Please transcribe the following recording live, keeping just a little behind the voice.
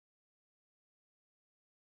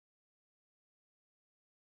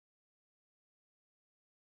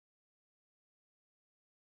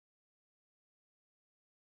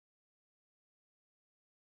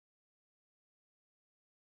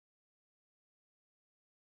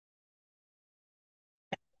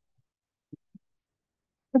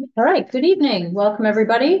All right, good evening. Welcome,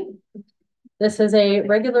 everybody. This is a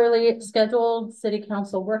regularly scheduled city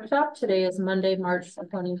council workshop. Today is Monday, March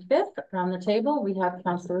 25th. Around the table, we have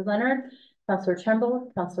Councillor Leonard, Councillor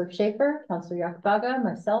Tremble, Councillor Schaefer, Councillor Yakabaga,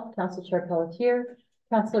 myself, Council Chair Pelletier,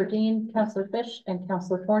 Councillor Dean, Councillor Fish, and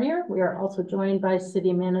Councillor Fournier. We are also joined by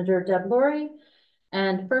City Manager Deb Laurie.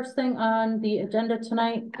 And first thing on the agenda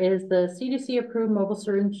tonight is the CDC approved mobile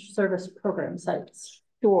syringe service program sites.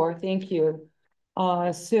 Sure, thank you.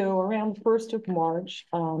 So around the 1st of March,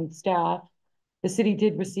 the city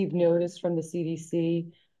did receive notice from the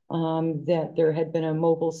CDC that there had been a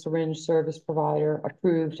mobile syringe service provider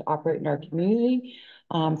approved to operate in our community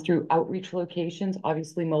through outreach locations.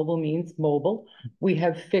 Obviously, mobile means mobile. We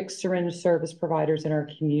have fixed syringe service providers in our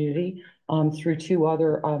community through two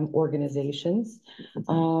other organizations.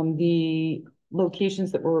 The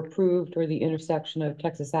locations that were approved are the intersection of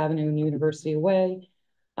Texas Avenue and University Way,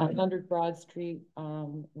 100 Broad Street,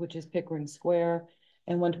 which is Pickering Square,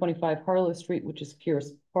 and 125 Harlow Street, which is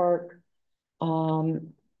Pierce Park.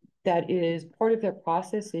 That is part of their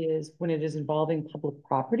process is when it is involving public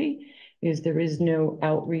property, is there is no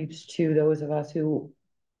outreach to those of us who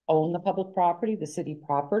own the public property, the city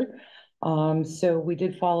proper. So we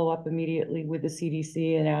did follow up immediately with the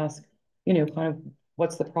CDC and ask, kind of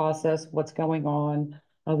what's the process, what's going on.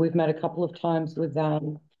 We've met a couple of times with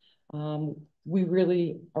them. We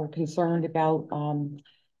really are concerned about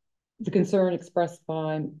the concern expressed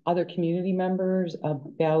by other community members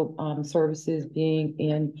about services being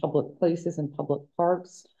in public places and public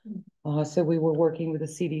parks. So we were working with the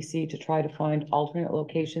CDC to try to find alternate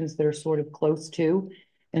locations that are sort of close to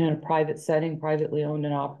and in a private setting, privately owned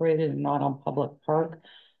and operated, and not on public park.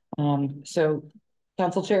 So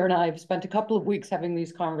Council Chair and I have spent a couple of weeks having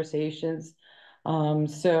these conversations.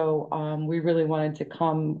 We really wanted to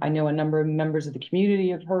come. I know a number of members of the community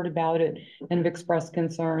have heard about it and have expressed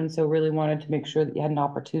concern. So really wanted to make sure that you had an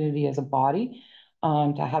opportunity as a body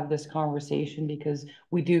to have this conversation, because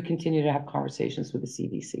we do continue to have conversations with the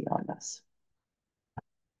CDC on this.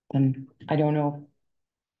 And I don't know if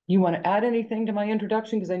you want to add anything to my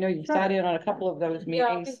introduction, because I know you sat in on a couple of those meetings. Yeah,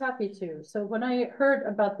 I'll be happy to. So when I heard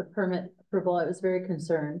about the permit approval, I was very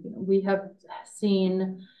concerned. We have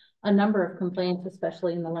seen a number of complaints,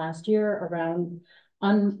 especially in the last year, around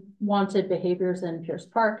unwanted behaviors in Pierce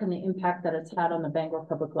Park and the impact that it's had on the Bangor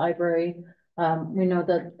Public Library. We know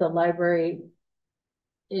that the library,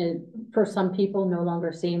 for some people, no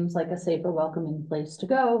longer seems like a safe or welcoming place to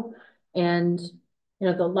go. And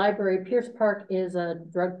the library, Pierce Park, is a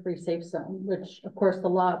drug-free safe zone, which of course the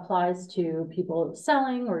law applies to people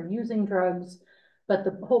selling or using drugs. But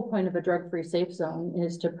the whole point of a drug-free safe zone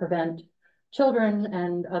is to prevent children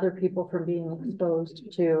and other people from being exposed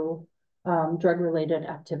to drug-related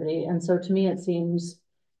activity. And so to me, it seems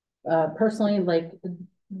personally like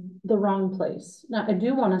the wrong place. Now, I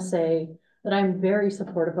do want to say that I'm very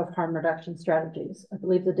supportive of harm reduction strategies. I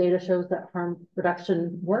believe the data shows that harm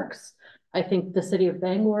reduction works. I think the city of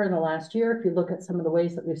Bangor in the last year, if you look at some of the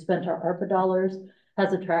ways that we've spent our ARPA dollars,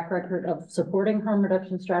 has a track record of supporting harm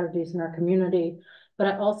reduction strategies in our community. But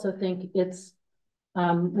I also think it's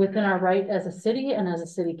within our right as a city and as a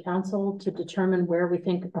city council to determine where we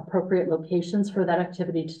think appropriate locations for that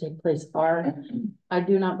activity to take place are. I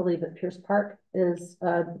do not believe that Pierce Park is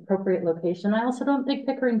an appropriate location. I also don't think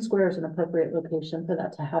Pickering Square is an appropriate location for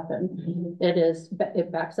that to happen.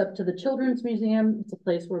 It backs up to the Children's Museum. It's a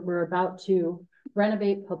place where we're about to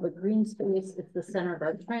renovate public green space. It's the center of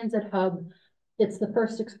our transit hub. It's the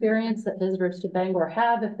first experience that visitors to Bangor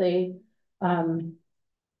have if they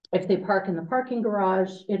park in the parking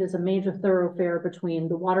garage. It is a major thoroughfare between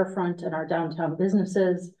the waterfront and our downtown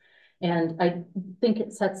businesses. And I think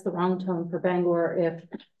it sets the wrong tone for Bangor if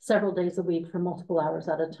several days a week for multiple hours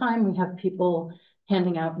at a time, we have people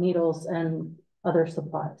handing out needles and other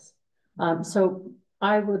supplies.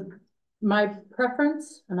 My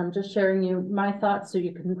preference, and I'm just sharing you my thoughts so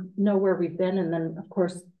you can know where we've been. And then of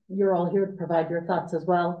course, you're all here to provide your thoughts as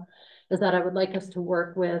well, is that I would like us to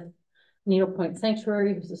work with Needle Point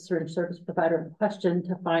Sanctuary, who's a syringe service provider in question,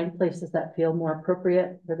 to find places that feel more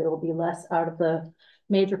appropriate, where there will be less out of the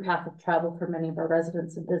major path of travel for many of our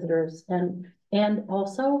residents and visitors, and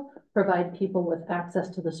also provide people with access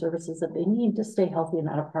to the services that they need to stay healthy and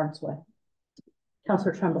out of harm's way.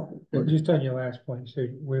 Councillor Tremble. Well, just on your last point, so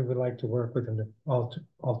we would like to work with them to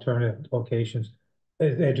alternative locations.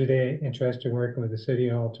 Are they interested in working with the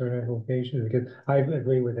city on alternative locations? Because I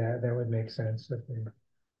agree with that. That would make sense.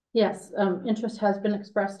 Yes, interest has been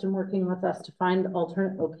expressed in working with us to find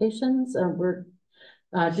alternate locations. We're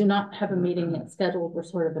do not have a meeting yet scheduled. We're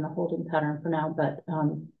sort of in a holding pattern for now, but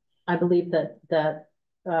I believe that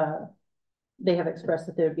they have expressed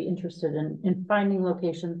that they would be interested in finding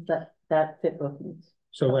locations that fit both needs.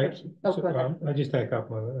 So Oh, go ahead. I just had a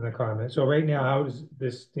couple of the comments. So right now, how does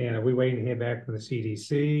this stand? Are we waiting to hear back from the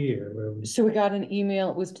CDC or? So we got an email,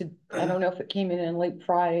 it was I don't know if it came in late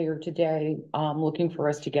Friday or today, looking for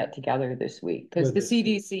us to get together this week. Cause With the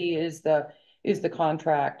the- CDC is the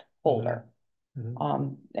contract holder.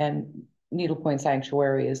 Mhm. And Needle Point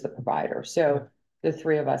Sanctuary is the provider. So the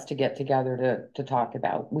three of us to get together to talk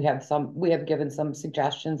about, we have given some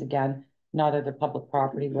suggestions, again, not other public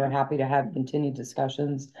property. We're happy to have continued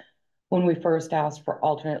discussions. When we first asked for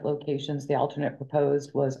alternate locations, the alternate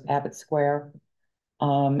proposed was Abbott Square,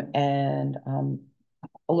 and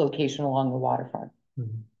a location along the waterfront.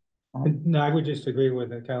 No, I would just agree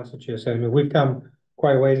with the council chair said. I mean, we've come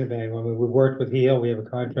quite a ways in Bangor. I mean, we've worked with Heal. We have a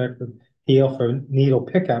contract with Heal for needle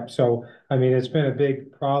pickup. So, I mean, it's been a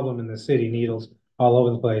big problem in the city, needles all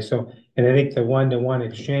over the place. So, and I think the one-to-one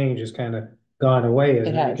exchange has kind of gone away. It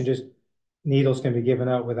You has. can just, needles can be given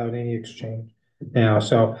out without any exchange now.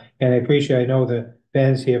 So, and I know that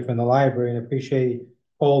Ben's here from the library and I appreciate he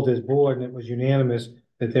polled his board and it was unanimous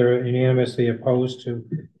that they're unanimously opposed to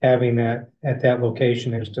having that at that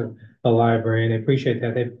location next to the library. And I appreciate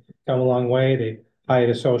that. They've come a long way. They hired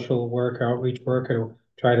a social worker, outreach worker to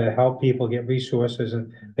try to help people get resources,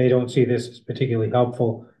 and they don't see this as particularly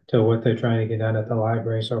helpful to what they're trying to get done at the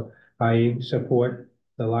library. So I support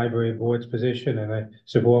the library board's position and I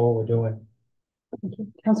support what we're doing.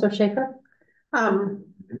 Councilor Schaefer?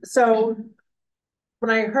 So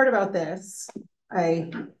when I heard about this,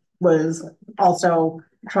 I was also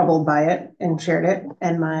troubled by it and shared it.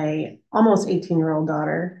 And my almost 18-year-old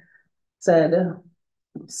daughter said,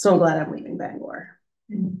 so glad I'm leaving Bangor.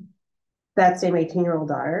 That same 18-year-old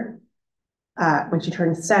daughter, when she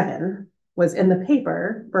turned 7, was in the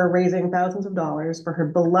paper for raising thousands of dollars for her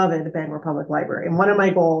beloved Bangor Public Library. And one of my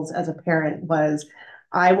goals as a parent was,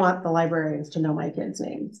 I want the librarians to know my kids'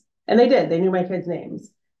 names. And they did, they knew my kids' names.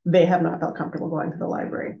 They have not felt comfortable going to the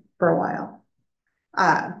library for a while.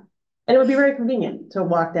 And it would be very convenient to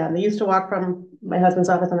walk down. They used to walk from my husband's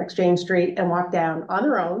office on Exchange Street and walk down on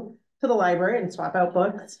their own to the library and swap out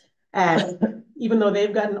books. And even though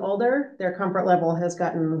they've gotten older, their comfort level has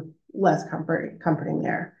gotten less comforting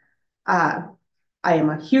there. I am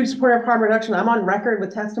a huge supporter of harm reduction. I'm on record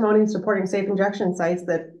with testimony supporting safe injection sites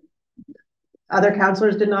that other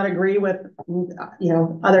counselors did not agree with, with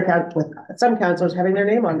some counselors having their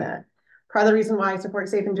name on that. Part of the reason why I support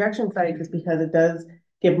safe injection sites is because it does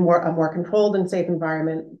give a more controlled and safe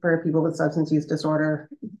environment for people with substance use disorder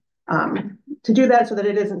to do that so that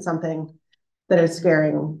it isn't something that is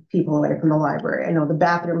scaring people away from the library. I know the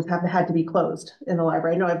bathrooms have had to be closed in the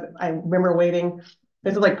library. I know I remember waiting,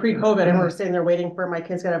 this was like pre-COVID, I remember sitting there waiting for my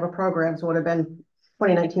kids to have a program, so it would have been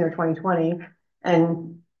 2019 or 2020.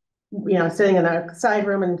 And, sitting in a side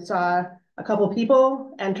room and saw a couple of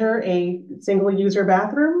people enter a single user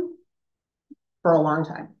bathroom for a long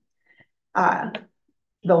time.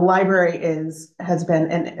 The library has been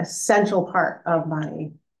an essential part of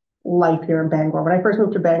my life here in Bangor. When I first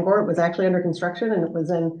moved to Bangor, it was actually under construction and it was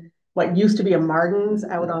in what used to be a Martin's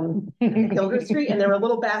out on Gilder Street. And there were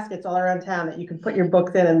little baskets all around town that you could put your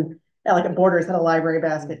books in, and like a Borders had a library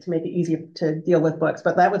basket to make it easier to deal with books.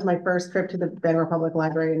 But that was my first trip to the Bangor Public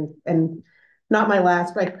Library and not my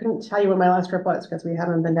last, but I couldn't tell you when my last trip was because we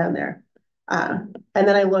haven't been down there. And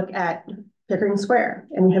then I look at Pickering Square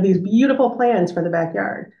and we have these beautiful plans for the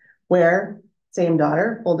backyard where same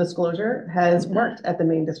daughter, full disclosure, has worked at the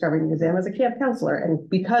Maine Discovery Museum as a camp counselor. And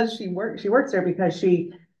because she works there because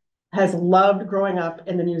she has loved growing up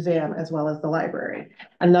in the museum as well as the library.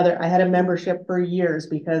 I had a membership for years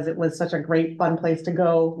because it was such a great fun place to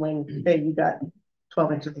go when you got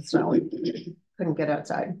 12 inches of snow, couldn't get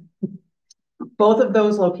outside. Both of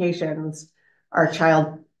those locations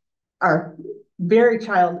are very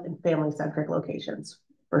child and family centric locations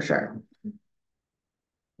for sure.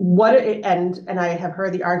 And I have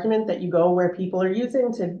heard the argument that you go where people are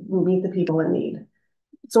using to meet the people in need.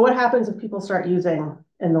 So what happens if people start using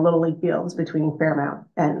in the Little League fields between Fairmount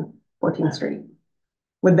and 14th Street?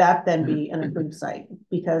 Would that then be an approved site?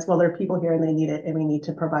 Because, well, there are people here and they need it, and we need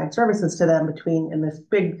to provide services to them in this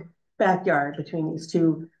big backyard between these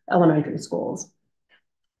two elementary schools.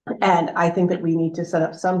 And I think that we need to set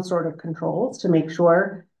up some sort of controls to make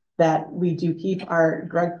sure that we do keep our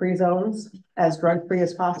drug-free zones as drug-free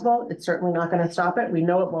as possible. It's certainly not going to stop it. We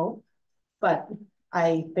know it won't, but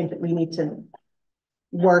I think that we need to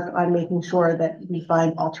work on making sure that we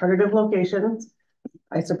find alternative locations.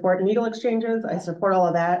 I support needle exchanges. I support all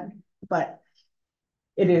of that, but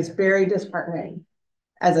it is very disheartening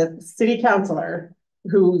as a city councilor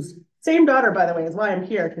whose Same daughter, by the way, is why I'm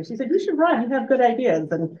here, because she said, you should run, you have good ideas,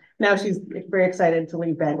 and now she's very excited to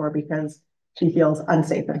leave Bangor because she feels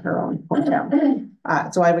unsafe in her own hometown.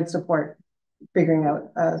 So I would support figuring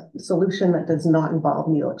out a solution that does not involve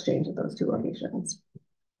needle exchange at those two locations.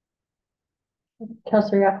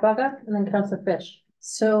 Counselor Yakbaga and then Counselor Fish.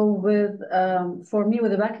 So for me,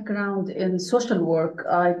 with a background in social work,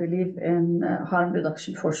 I believe in harm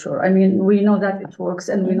reduction for sure. I mean, we know that it works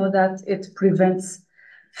and we know that it prevents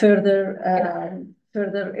further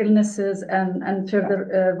illnesses and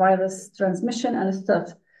further virus transmission and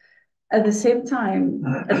stuff. At the same time,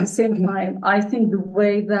 I think the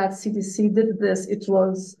way that CDC did this, it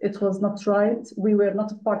was not right. We were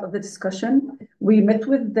not a part of the discussion. We met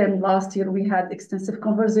with them last year. We had extensive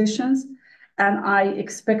conversations, and I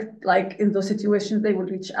expect, like in those situations, they will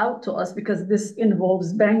reach out to us because this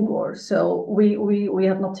involves Bangor. So we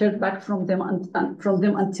have not heard back from them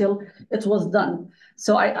until it was done.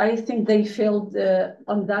 So I think they failed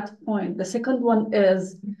on that point. The second one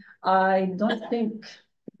is I don't think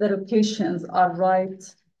the locations are right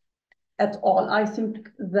at all. I think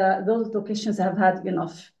that those locations have had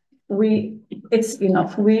enough. It's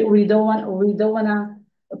enough. We don't want to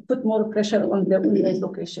put more pressure on those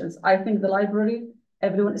locations. I think the library,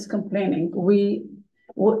 everyone is complaining.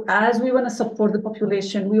 As we want to support the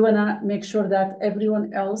population, we want to make sure that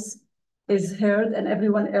everyone else is heard and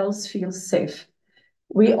everyone else feels safe.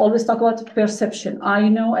 We always talk about perception. I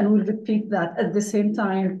know, and we'll repeat that. At the same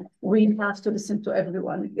time, we have to listen to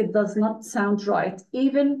everyone. It does not sound right.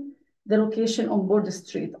 Even the location on Border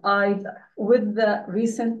Street. With the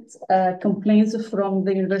recent complaints from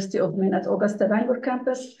the University of Maine at Augusta Bangor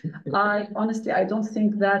campus, honestly, I don't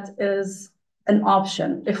think that is an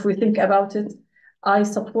option. If we think about it, I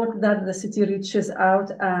support that the city reaches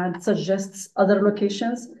out and suggests other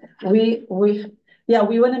locations. We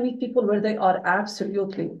want to meet people where they are,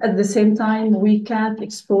 absolutely. At the same time, we can't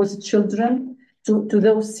expose children to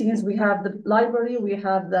those scenes. We have the library, we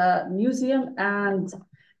have the museum, and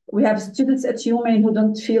we have students at UMaine who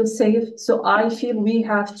don't feel safe. So I feel we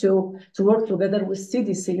have to work together with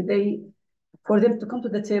CDC. For them to come to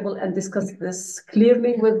the table and discuss this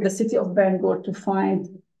clearly with the city of Bangor to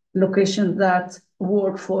find locations that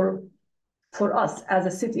work for us as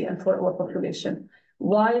a city and for our population,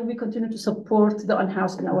 while we continue to support the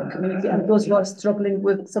unhoused in our community and those who are struggling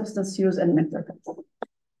with substance use and mental health.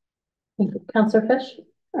 Thank you. Councillor Fish?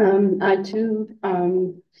 I too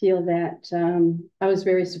feel that I was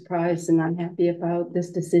very surprised and unhappy about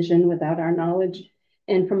this decision without our knowledge.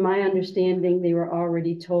 And from my understanding, they were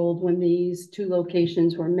already told when these two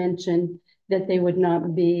locations were mentioned that they would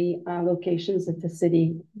not be locations that the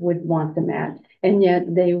city would want them at. And yet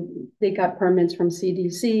they got permits from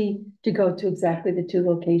CDC to go to exactly the two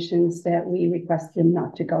locations that we requested them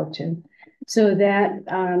not to go to. So that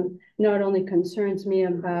not only concerns me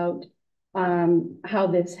about how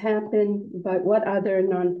this happened, but what other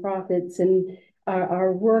nonprofits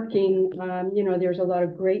are working. There's a lot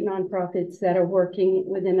of great nonprofits that are working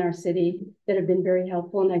within our city that have been very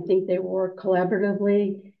helpful. And I think they work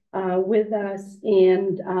collaboratively with us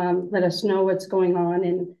and let us know what's going on.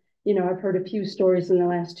 And, I've heard a few stories in the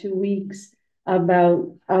last 2 weeks about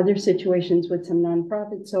other situations with some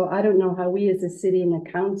nonprofits. So I don't know how we as a city and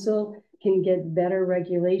a council can get better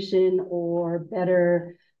regulation or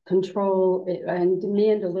better control and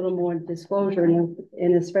demand a little more disclosure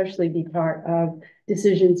and especially be part of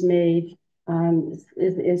decisions made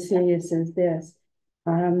as serious as this.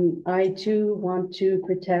 I too want to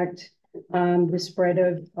protect the spread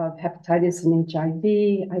of hepatitis and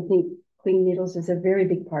HIV. I think clean needles is a very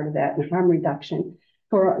big part of that and harm reduction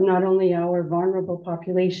for not only our vulnerable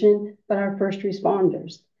population, but our first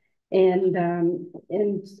responders. And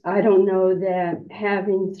I don't know that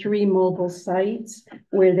having 3 mobile sites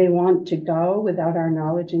where they want to go without our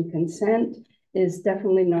knowledge and consent is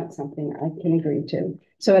definitely not something I can agree to.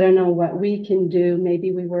 So I don't know what we can do.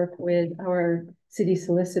 Maybe we work with our city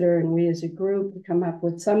solicitor and we as a group come up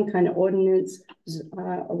with some kind of ordinance,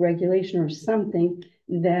 a regulation or something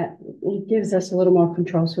that gives us a little more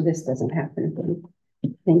control so this doesn't happen.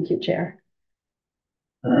 Thank you, Chair.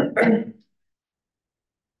 Does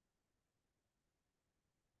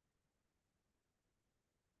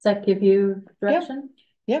that give you direction?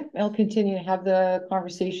 Yep, I'll continue to have the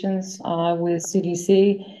conversations with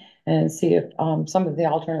CDC and see if some of the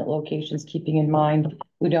alternate locations, keeping in mind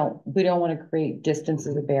we don't want to create distance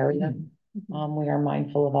as a barrier. We are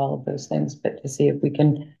mindful of all of those things, but to see if we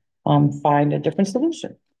can find a different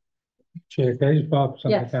solution. Chair, can I just follow up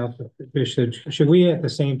something, Yes. Councilor Fish said? Should we at the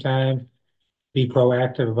same time be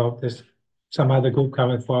proactive about this? Some other group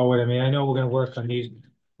coming forward? I mean, I know we're gonna work on these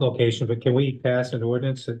locations, but can we pass an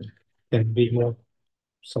ordinance that and be more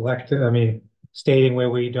selective, I mean, stating where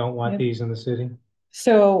we don't want Yep. these in the city?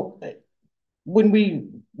 So what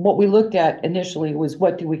we looked at initially was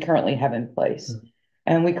what do we currently have in place?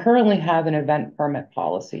 And we currently have an event permit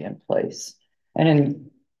policy in place. And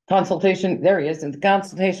in consultation, there he is, in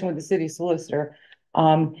consultation with the city solicitor,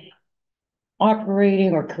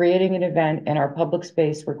 operating or creating an event in our public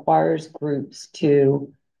space requires groups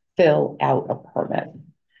to fill out a permit.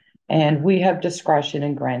 And we have discretion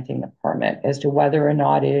in granting the permit as to whether or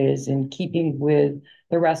not it is in keeping with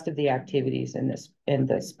the rest of the activities in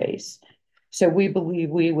this space. So we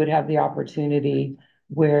believe we would have the opportunity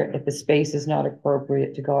where if the space is not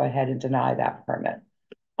appropriate to go ahead and deny that permit.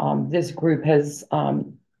 This group has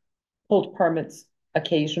pulled permits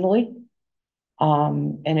occasionally.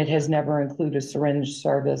 And it has never included syringe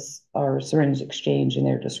service or syringe exchange in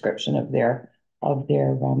their description of their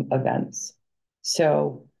events.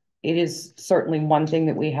 So it is certainly one thing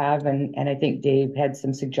that we have, and I think Dave had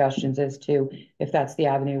some suggestions as to if that's the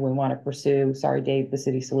avenue we want to pursue. Sorry, Dave, the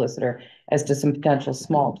city solicitor, as to some potential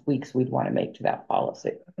small tweaks we'd want to make to that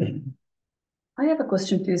policy. I have a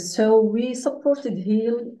question, please. So we supported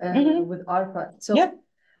HEAL with ARPA. So Yep.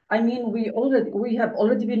 I mean, we have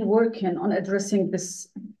already been working on addressing these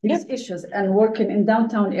issues and working in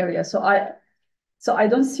downtown area. So I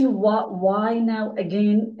don't see why now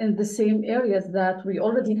again in the same areas that we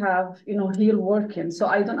already have, HEAL working. So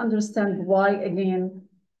I don't understand why again.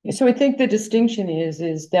 So I think the distinction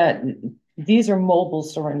is that these are mobile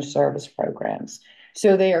syringe service programs.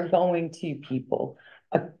 So they are going to people.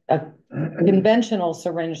 A conventional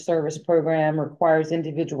syringe service program requires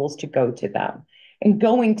individuals to go to them. And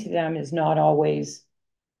going to them is not always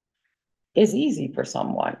as easy for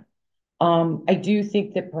someone. I do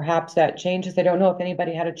think that perhaps that changes. I don't know if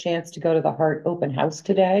anybody had a chance to go to the Heart Open House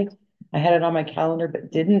today. I had it on my calendar,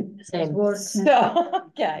 but didn't. So,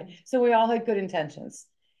 okay. So we all had good intentions.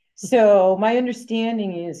 So my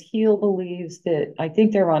understanding is HEAL believes that I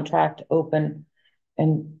think they're on track to open.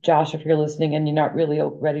 And Josh, if you're listening and you're not really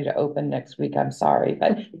ready to open next week, I'm sorry.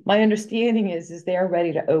 But my understanding is they're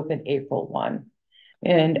ready to open April 1.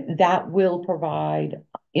 And that will provide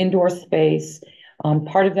indoor space.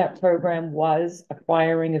 Part of that program was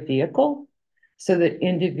acquiring a vehicle so that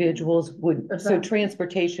individuals so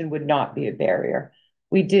transportation would not be a barrier.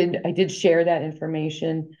 I did share that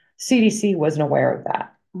information. CDC wasn't aware of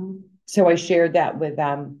that. So I shared that with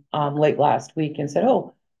them late last week and said,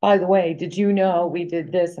 oh, by the way, did you know we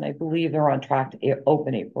did this? And I believe they're on track to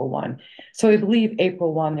open April 1. So I believe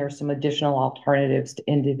April 1, there's some additional alternatives to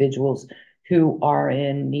individuals who are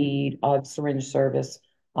in need of syringe service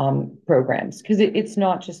programs. Because it's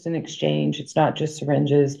not just an exchange, it's not just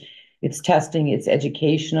syringes, it's testing, it's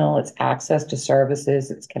educational, it's access to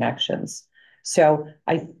services, it's connections. So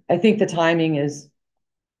I think the timing is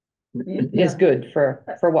good for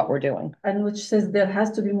what we're doing. And which says there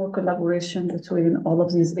has to be more collaboration between all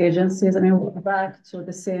of these agencies. I mean, we're back to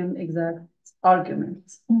the same exact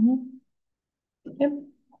arguments. Yep.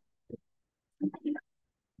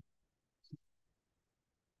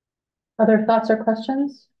 Other thoughts or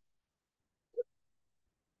questions?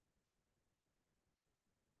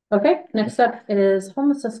 Okay, next up is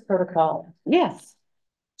homelessness protocol. Yes.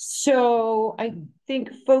 So I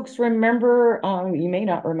think folks remember, you may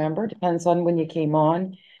not remember, depends on when you came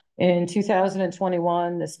on. In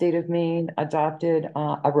 2021, the state of Maine adopted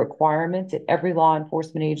a requirement that every law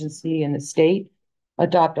enforcement agency in the state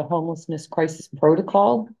adopt a homelessness crisis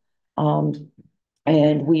protocol.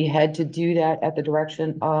 And we had to do that at the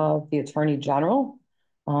direction of the Attorney General.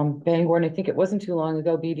 Bangor, and I think it wasn't too long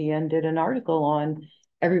ago, BDN did an article on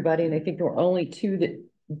everybody, and I think there were only 2 that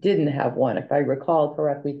didn't have one, if I recall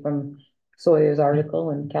correctly from Sawyer's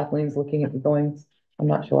article, and Kathleen's looking at me going, I'm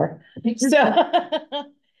not sure.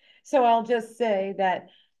 So I'll just say that,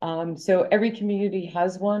 so every community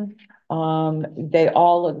has one. They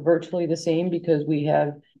all look virtually the same because we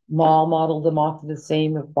have modeled them off of the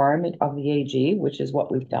same requirement of the AG, which is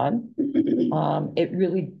what we've done. It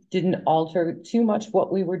really didn't alter too much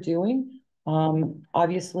what we were doing.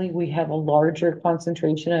 Obviously, we have a larger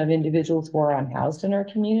concentration of individuals who are unhoused in our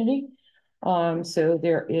community. So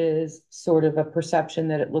there is sort of a perception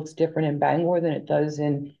that it looks different in Bangor than it does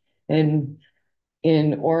in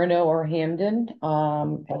Orono or Hamden.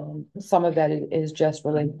 And some of that is just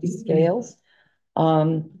related to scales.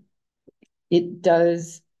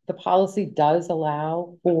 The policy does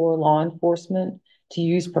allow for law enforcement to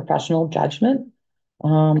use professional judgment.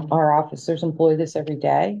 Our officers employ this every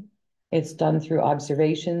day. It's done through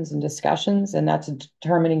observations and discussions, and that's a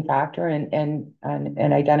determining factor in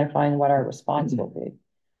identifying what our response will be.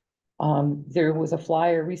 There was a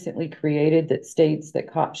flyer recently created that states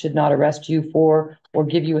that cops should not arrest you for or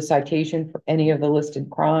give you a citation for any of the listed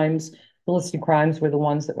crimes. The listed crimes were the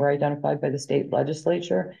ones that were identified by the state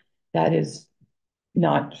legislature. That is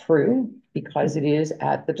not true because it is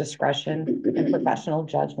at the discretion and professional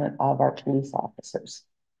judgment of our police officers.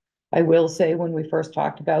 I will say when we first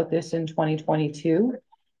talked about this in 2022,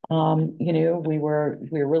 we were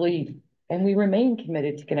really, and we remain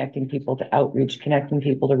committed to connecting people to outreach, connecting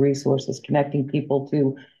people to resources, connecting people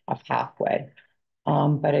to a pathway.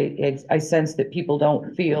 But I sense that people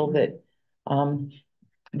don't feel that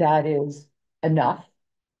that is enough,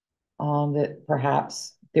 that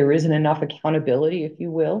perhaps there isn't enough accountability, if you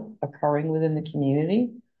will, occurring within the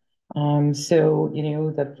community. So,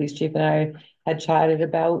 the police chief and I had chatted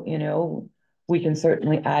about, we can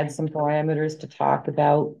certainly add some parameters to talk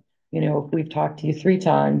about, if we've talked to you 3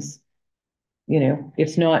 times,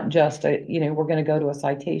 it's not just we're going to go to a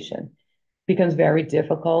citation. It becomes very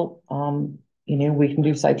difficult. We can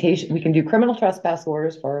do citation, we can do criminal trespass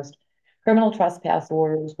orders first. Criminal trespass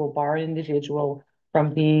orders will bar an individual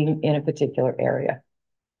from being in a particular area.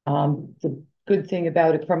 The good thing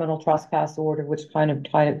about a criminal trespass order, which kind of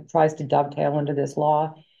tries to dovetail into this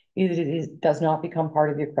law, is it does not become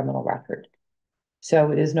part of your criminal record.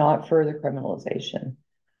 So it is not further criminalization.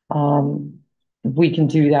 We can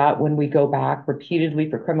do that when we go back repeatedly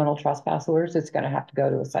for criminal trespass orders. It's going to have to go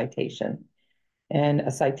to a citation. And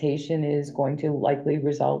a citation is going to likely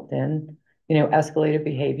result in, escalated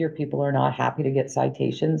behavior. People are not happy to get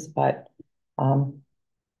citations, but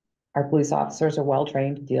our police officers are well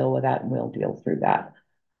trained to deal with that, and we'll deal through that.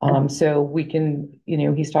 So we can,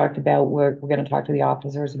 he's talked about, we're going to talk to the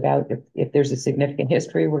officers about if there's a significant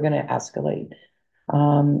history, we're going to escalate.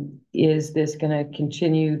 Is this going to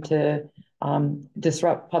continue to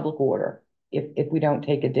disrupt public order if we don't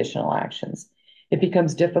take additional actions? It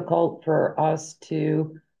becomes difficult for us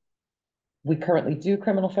we currently do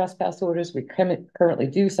criminal trespass orders, we currently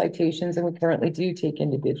do citations, and we currently do take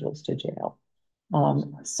individuals to jail.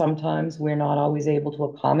 Sometimes we're not always able to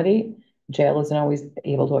accommodate. Jail isn't always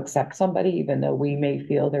able to accept somebody, even though we may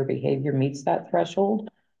feel their behavior meets that threshold.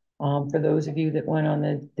 For those of you that went on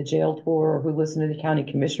the jail tour or who listened to the county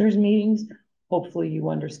commissioners meetings, hopefully you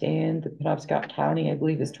understand that Penobscot County, I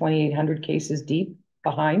believe, is 2,800 cases deep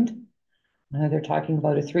behind. They're talking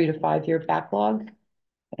about a 3 to 5 year backlog.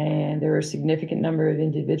 And there are a significant number of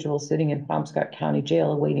individuals sitting in Penobscot County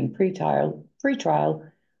Jail awaiting pre-trial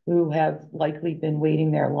who have likely been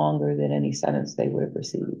waiting there longer than any sentence they would have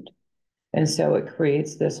received. And so it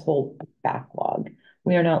creates this whole backlog.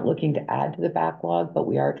 We are not looking to add to the backlog, but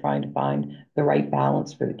we are trying to find the right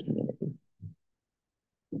balance for the community.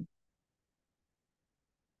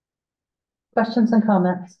 Questions and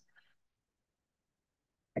comments?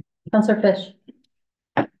 Councillor Fish.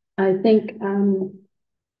 I think,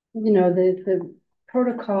 the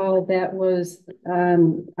protocol that was,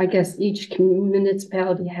 I guess each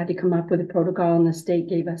municipality had to come up with a protocol, and the state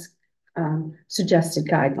gave us suggested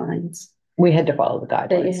guidelines. We had to follow the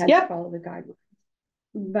guidelines. That you had to follow the guidelines.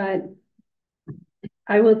 But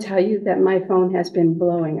I will tell you that my phone has been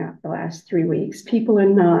blowing up the last 3 weeks. People are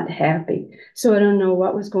not happy. So I don't know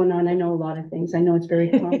what was going on. I know a lot of things. I know it's very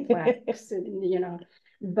complex, and,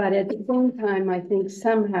 but at the same time, I think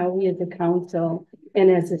somehow we as a council and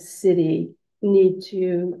as a city need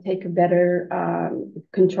to take a better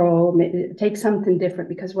control, take something different,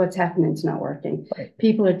 because what's happening is not working. Right.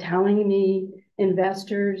 People are telling me,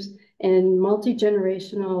 investors and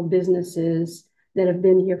multi-generational businesses that have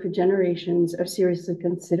been here for generations are seriously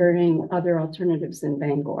considering other alternatives than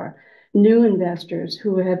Bangor. New investors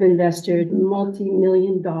who have invested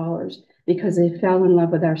multi-million dollars because they fell in love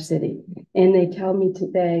with our city. And they tell me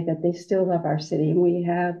today that they still love our city. And we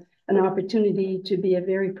have an opportunity to be a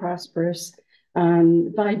very prosperous,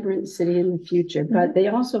 vibrant city in the future. But they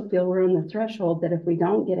also feel we're on the threshold that if we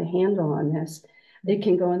don't get a handle on this, it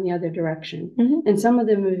can go in the other direction. And some of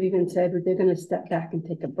them have even said they're going to step back and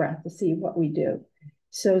take a breath to see what we do.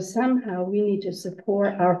 So somehow we need to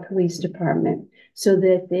support our police department so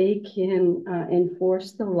that they can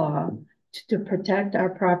enforce the law to protect our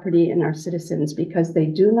property and our citizens, because they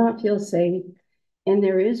do not feel safe, and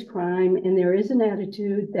there is crime, and there is an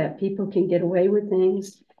attitude that people can get away with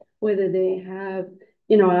things, whether they have,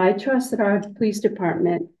 I trust that our police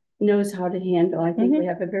department knows how to handle. I think we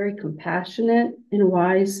have a very compassionate and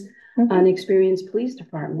wise and experienced police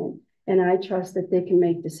department. And I trust that they can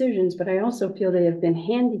make decisions, but I also feel they have been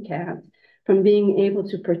handicapped from being able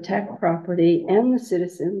to protect property and the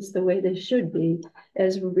citizens the way they should be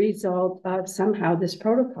as a result of somehow this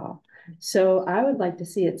protocol. So I would like to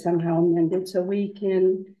see it somehow amended so we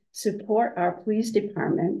can support our police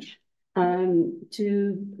department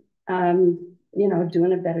to,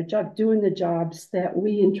 doing a better job, doing the jobs that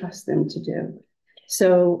we entrust them to do.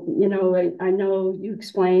 So, I know you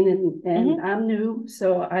explain and I'm new,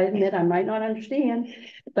 so I admit I might not understand,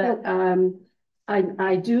 but,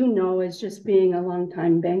 I do know as just being a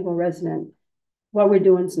longtime Bangor resident, what we're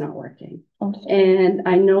doing is not working. And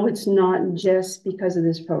I know it's not just because of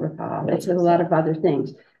this protocol, it's a lot of other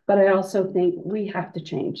things, but I also think we have to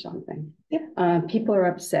change something. People are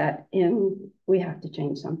upset and we have to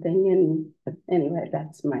change something. And anyway,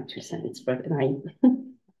 that's my 2 cents for tonight.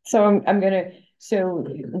 So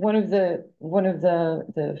one of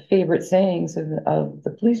the favorite sayings of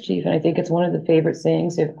the police chief, and I think it's one of the favorite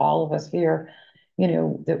sayings of all of us here,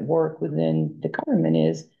 that work within the government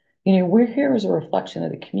is, we're here as a reflection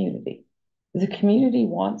of the community. The community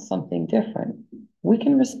wants something different. We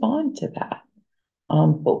can respond to that.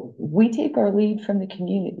 But we take our lead from the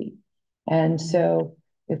community. And so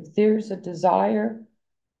if there's a desire,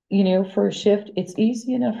 for a shift, it's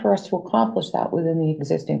easy enough for us to accomplish that within the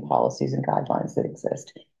existing policies and guidelines that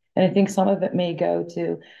exist. And I think some of it may go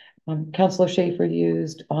to, Councillor Schaefer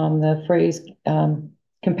used the phrase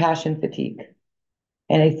compassion fatigue.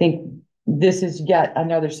 And I think this is yet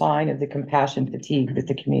another sign of the compassion fatigue that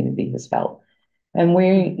the community has felt. And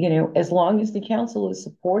as long as the council is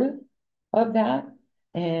supportive of that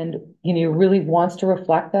and, really wants to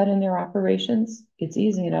reflect that in their operations, it's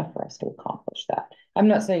easy enough for us to accomplish that. I'm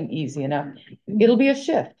not saying easy enough. It'll be a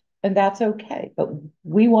shift and that's okay. But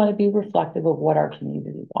we want to be reflective of what our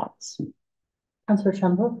community wants. Councillor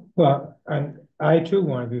Trumbull? Well, I too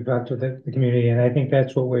want to be back to the community, and I think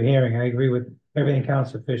that's what we're hearing. I agree with everything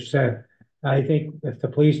Councilor Fish said. I think if the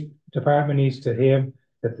police department needs to hear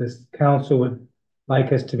that this council would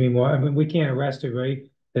like us to be more, I mean, we can't arrest everybody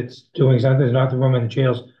that's doing something, there's not the room in the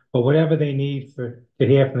jails, but whatever they need to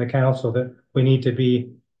hear from the council, that we need to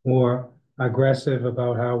be more aggressive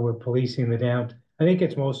about how we're policing the downtown. I think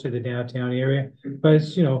it's mostly the downtown area, but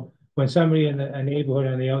it's, when somebody in a neighborhood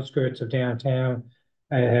on the outskirts of downtown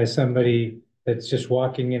has somebody that's just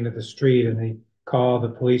walking into the street and they call the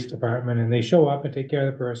police department and they show up and take care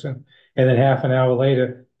of the person. And then half an hour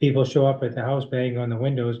later, people show up at the house banging on the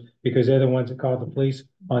windows because they're the ones that called the police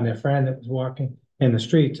on their friend that was walking in the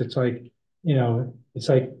streets. It's like, trying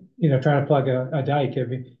to plug a dike. If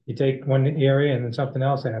you take one area and then something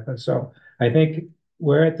else happens. So I think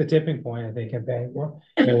we're at the tipping point, I think, in Bangor,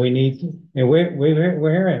 and we need, and we're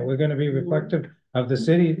hearing it. We're going to be reflective of the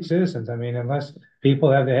city citizens. I mean, unless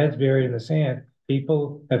people have their heads buried in the sand,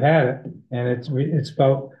 people have had it, and it's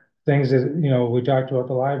about things that, we talked about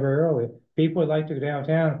the library earlier. People would like to go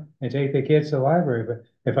downtown and take their kids to the library, but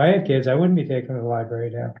if I had kids, I wouldn't be taking them to the library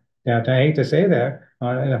downtown. I hate to say that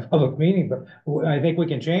in a public meeting, but I think we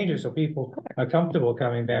can change it so people are comfortable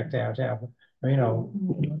coming back downtown. We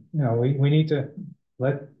need to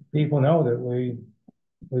let people know that we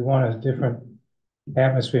want a different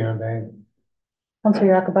atmosphere in Bangor.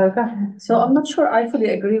 Councillor Yakabaga? So I'm not sure I fully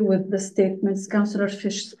agree with the statements Councillor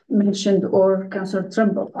Fish mentioned or Councillor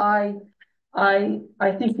Trumbull. I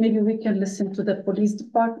think maybe we can listen to the police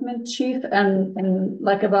department chief and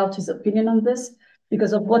like about his opinion on this,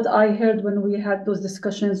 because of what I heard when we had those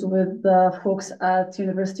discussions with the folks at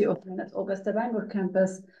University of Augusta Bangor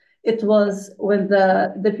campus. It was when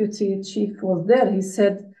the deputy chief was there, he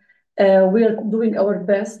said, we are doing our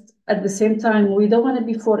best. At the same time, we don't want to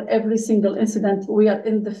be for every single incident. We are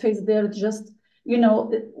in the face there, just, they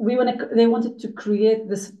wanted to create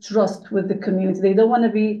this trust with the community. They don't want to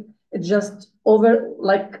be just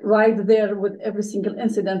right there with every single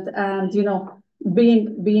incident and,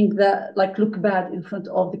 being the, look bad in front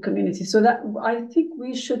of the community. So that I think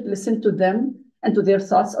we should listen to them and to their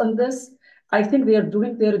thoughts on this. I think they are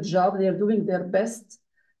doing their job. They are doing their best,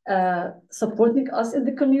 supporting us in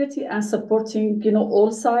the community and supporting,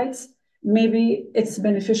 all sides. Maybe it's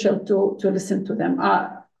beneficial to listen to them.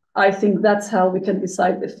 I think that's how we can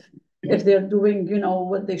decide if they're doing,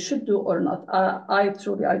 what they should do or not. I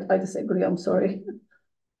disagree. I'm sorry.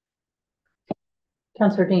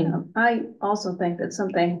 Councillor Dean? I also think that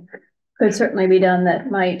something could certainly be done that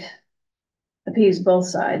might appease both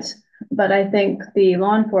sides. But I think the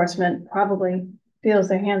law enforcement probably feels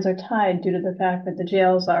their hands are tied due to the fact that the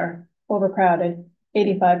jails are overcrowded.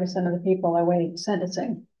 85% of the people are waiting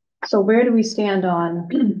sentencing. So where do we stand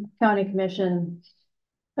on county commission,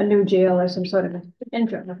 a new jail or some sort of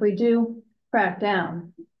interim? If we do crack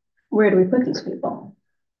down, where do we put these people?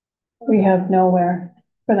 We have nowhere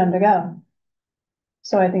for them to go.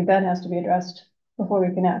 So I think that has to be addressed before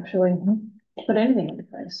we can actually put anything into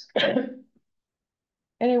place.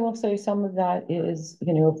 And I will say some of that is,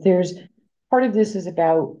 if there's part of this is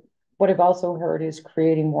about what I've also heard is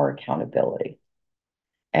creating more accountability.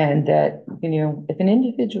 And that, if an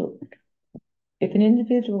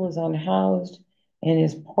individual is unhoused and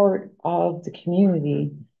is part of the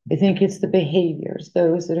community, I think it's the behaviors,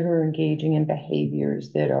 those that are engaging in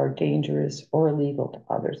behaviors that are dangerous or illegal to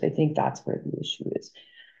others. I think that's where the issue is.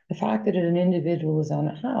 The fact that an individual is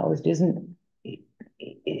unhoused isn't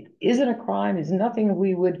a crime, is nothing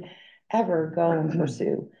we would ever go and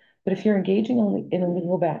pursue. But if you're engaging in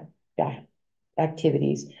illegal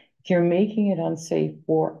activities, if you're making it unsafe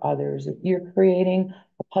for others, if you're creating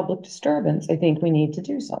a public disturbance, I think we need to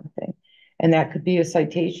do something. And that could be a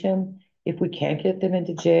citation. If we can't get them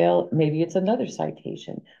into jail, maybe it's another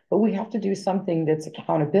citation. But we have to do something that's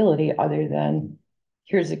accountability other than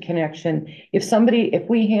here's a connection. If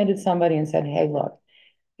we handed somebody and said, hey, look,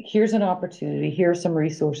 here's an opportunity, here are some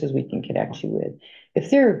resources we can connect you with. If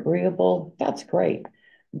they're agreeable, that's great.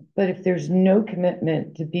 But if there's no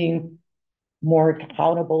commitment to being more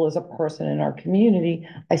accountable as a person in our community,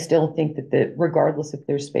 I still think that regardless if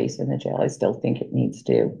there's space in the jail, I still think it needs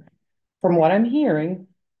to. From what I'm hearing,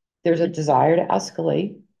 there's a desire to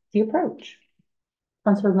escalate the approach.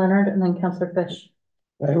 Councilor Leonard and then Councilor Fish.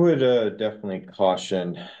 I would definitely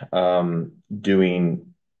caution doing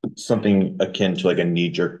something akin to like a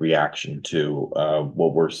knee-jerk reaction to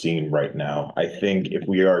what we're seeing right now. I think if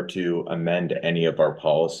we are to amend any of our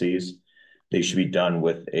policies, they should be done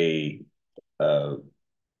with a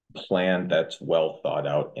plan that's well thought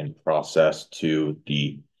out and processed to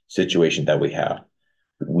the situation that we have.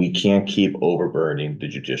 We can't keep overburdening the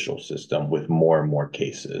judicial system with more and more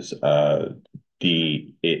cases.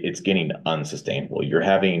 It's getting unsustainable. You're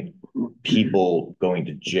having people going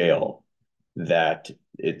to jail that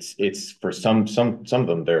it's for some of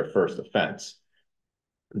them their first offense.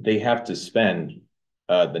 They have to spend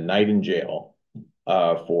the night in jail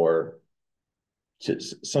for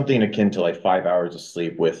something akin to like 5 hours of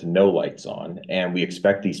sleep with no lights on, and we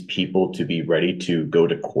expect these people to be ready to go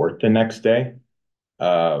to court the next day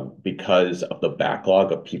because of the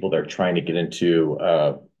backlog of people that are trying to get into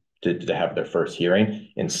to have their first hearing.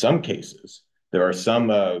 In some cases, there are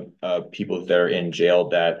some people that are in jail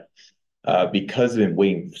that because they've been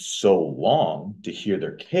waiting so long to hear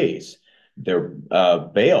their case, their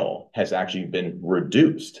bail has actually been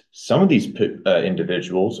reduced. Some of these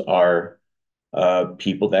individuals are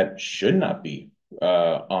people that should not be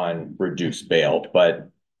on reduced bail, but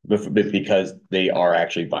because they are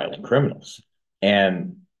actually violent criminals.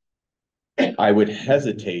 And I would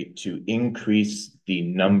hesitate to increase the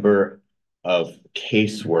number of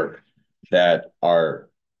casework that our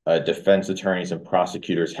defense attorneys and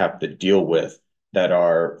prosecutors have to deal with that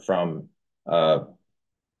are from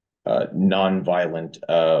non-violent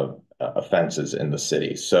offenses in the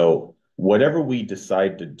city. So whatever we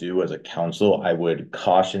decide to do as a council, I would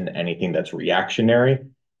caution anything that's reactionary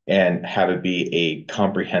and have it be a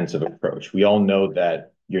comprehensive approach. We all know that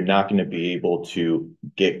you're not going to be able to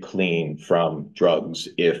get clean from drugs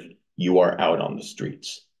if you are out on the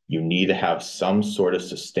streets. You need to have some sort of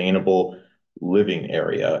sustainable living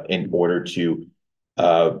area in order to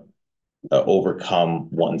overcome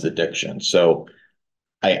one's addiction. So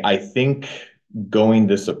I think going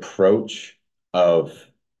this approach of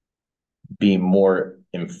being more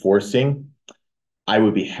enforcing, I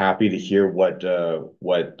would be happy to hear what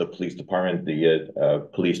the police department, the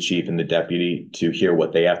police chief and the deputy, to hear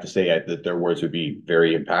what they have to say. That their words would be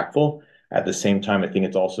very impactful. At the same time, I think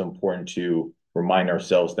it's also important to remind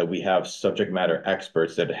ourselves that we have subject matter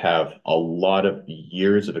experts that have a lot of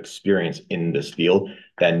years of experience in this field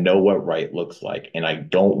that know what right looks like. And I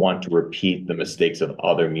don't want to repeat the mistakes of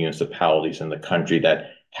other municipalities in the country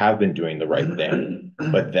that have been doing the right thing,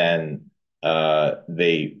 but then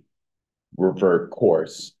they revert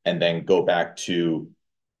course and then go back to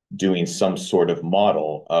doing some sort of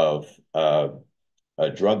model of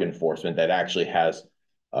drug enforcement that actually has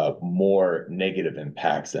more negative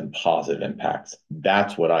impacts than positive impacts.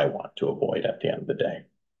 That's what I want to avoid at the end of the day.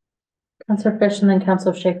 Councilor Fish and then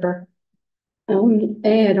Councilor Schaefer. I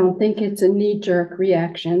don't think it's a knee-jerk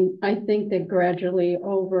reaction. I think that gradually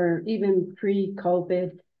over, even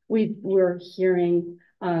pre-COVID, we were hearing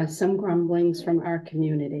some grumblings from our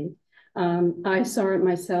community. I saw it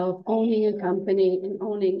myself, owning a company and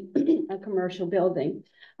owning a commercial building.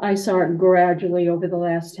 I saw it gradually over the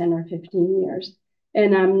last 10 or 15 years.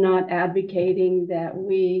 And I'm not advocating that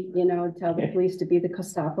we, tell the police to be the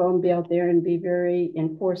Gestapo and be out there and be very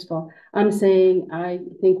enforceful. I'm saying I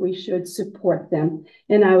think we should support them.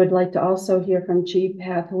 And I would like to also hear from Chief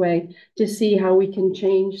Hathaway to see how we can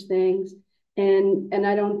change things And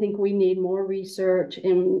I don't think we need more research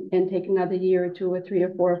and take another year or 2 or 3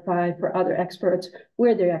 or 4 or 5 for other experts.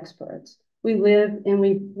 We're the experts. We live and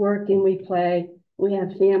we work and we play. We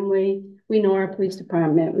have family. We know our police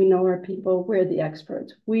department. We know our people. We're the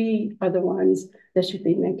experts. We are the ones that should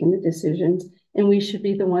be making the decisions. And we should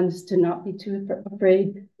be the ones to not be too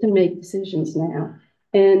afraid to make decisions now.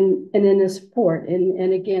 And in the support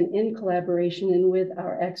and again, in collaboration and with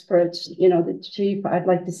our experts, you know, the chief, I'd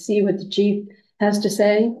like to see what the chief has to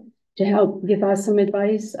say to help give us some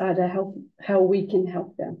advice to help how we can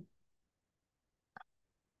help them.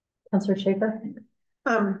 Councilor Schaefer?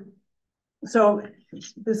 So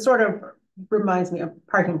this sort of reminds me of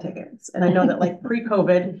parking tickets. And I know that like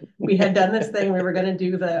pre-COVID, we had done this thing, we were gonna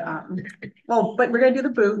do the, but we're gonna do the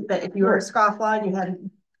boot, that if you were a scofflaw and you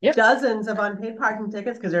had dozens of unpaid parking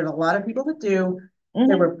tickets, because there's a lot of people that do,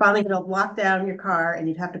 they were finally gonna lock down your car and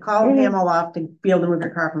you'd have to call Hamel off to be able to move your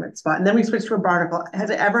car from its spot. And then we switched to a barnacle. Has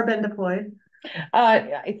it ever been deployed?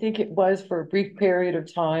 I think it was for a brief period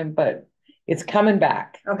of time, but it's coming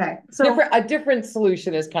back. Okay, so A different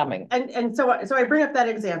solution is coming. and so I bring up that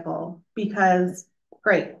example because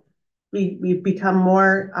great, we've become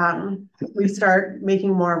more we start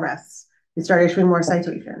making more arrests, we start issuing more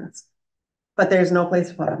citations, but there's no place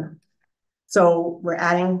to put them. So we're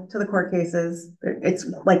adding to the court cases. It's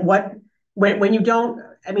like when you don't,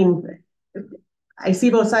 I mean, I see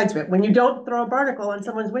both sides of it. When you don't throw a barnacle on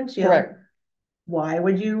someone's windshield, Correct. why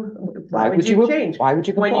would you change? Why would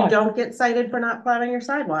you comply? When you don't get cited for not plowing your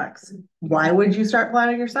sidewalks, why would you start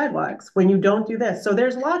plowing your sidewalks when you don't do this? So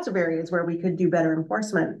there's lots of areas where we could do better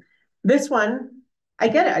enforcement. This one, I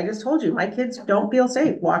get it. I just told you, my kids don't feel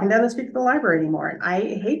safe walking down the street to the library anymore. And I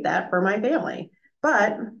hate that for my family.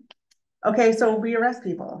 But, okay, so we arrest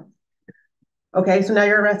people. Okay, so now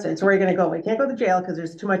you're arrested. So where are you gonna go? We can't go to jail because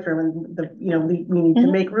there's too much room. And we need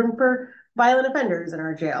to make room for violent offenders in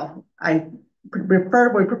our jail. We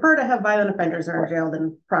prefer to have violent offenders in our jail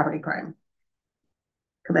than property crime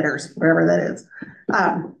committers, wherever that is.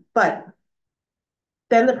 But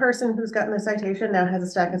then the person who's gotten the citation now has a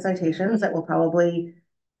stack of citations that will probably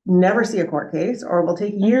never see a court case or will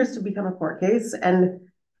take years to become a court case. And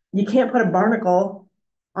you can't put a barnacle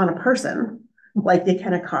on a person like you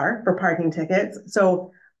can a car for parking tickets.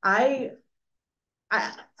 So I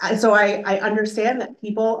understand that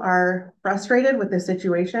people are frustrated with this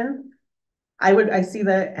situation. I see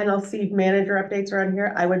the NLC manager updates around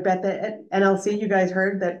here. I would bet that at NLC, you guys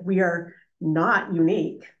heard that we are not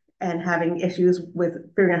unique and having issues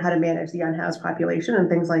with figuring out how to manage the unhoused population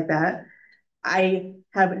and things like that. I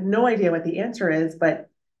have no idea what the answer is,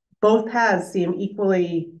 but both paths seem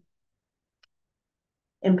equally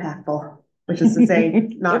impactful, which is to say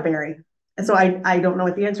not very. And so I don't know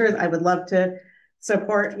what the answer is. I would love to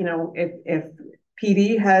support, if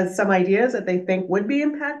PD has some ideas that they think would be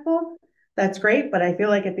impactful, that's great, but I feel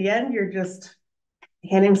like at the end, you're just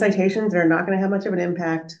handing citations that are not going to have much of an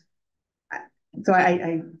impact. So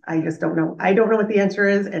I just don't know. I don't know what the answer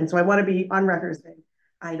is. And so I want to be on record saying,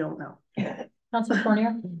 I don't know. Councilor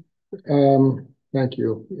Fournier? Thank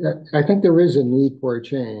you. I think there is a need for a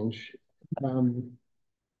change. And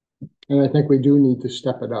I think we do need to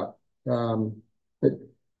step it up.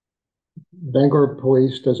 Bangor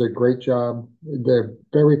Police does a great job. They're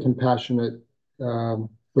very compassionate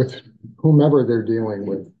with whomever they're dealing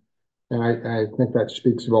with. And I think that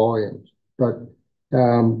speaks volumes. But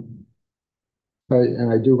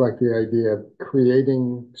I do like the idea of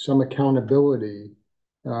creating some accountability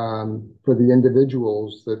for the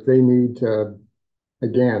individuals that they need to,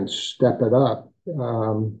 again, step it up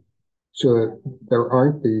so that there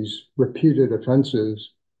aren't these repeated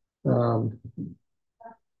offenses and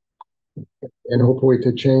hopefully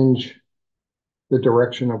to change the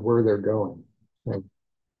direction of where they're going. So,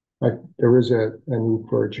 there is a need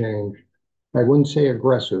for a change. I wouldn't say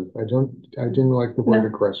aggressive. I didn't like the word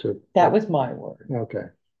aggressive. That was my word.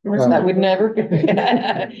 Okay. That would never be.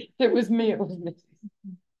 If it was me, it was me.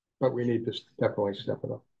 But we need to definitely step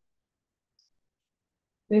it up.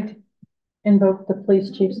 We've invoked the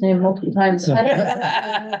police chief's name multiple times. I don't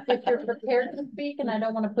know if you're prepared to speak, and I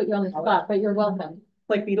don't want to put you on the spot, but you're welcome.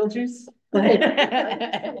 Like Beetlejuice?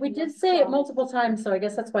 We did say it multiple times, so I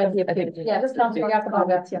guess that's why he appeared. Yes, Councilor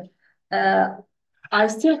Yakubovic. I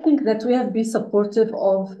still think that we have to be supportive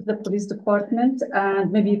of the police department,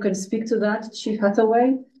 and maybe you can speak to that, Chief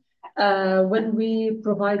Hathaway. When we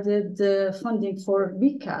provided the funding for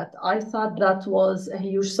VCAT, I thought that was a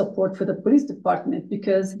huge support for the police department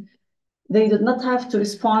because they did not have to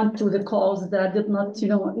respond to the calls that did not,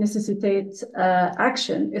 necessitate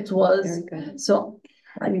action. It was so.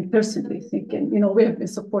 I mean, personally thinking, we have been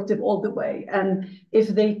supportive all the way. And if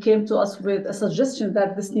they came to us with a suggestion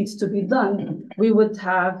that this needs to be done, we would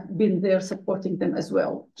have been there supporting them as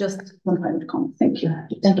well. Just one final comment. Thank you.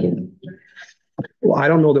 Thank you. Well, I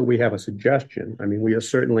don't know that we have a suggestion. I mean, we are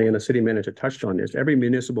certainly, and the city manager touched on this, every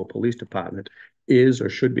municipal police department is or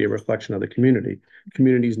should be a reflection of the community.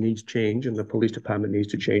 Communities needs change, and the police department needs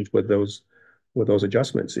to change with those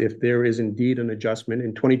adjustments. If there is indeed an adjustment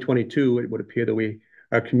in 2022, it would appear that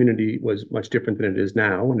our community was much different than it is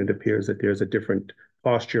now, and it appears that there's a different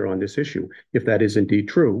posture on this issue. If that is indeed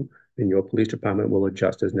true, then your police department will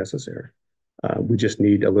adjust as necessary. We just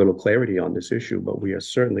need a little clarity on this issue, but we are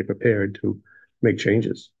certainly prepared to make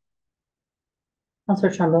changes.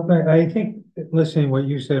 Councilor Trumbull. I think, listening to what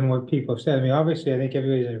you said and what people have said, I mean, obviously, I think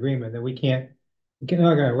everybody's in agreement that we're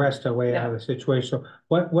not gonna rest our way out of the situation. So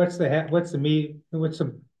what's the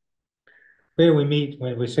where do we meet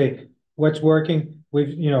when we say what's working?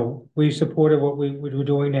 We supported what we're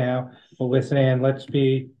doing now, but we're saying, let's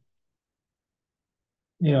see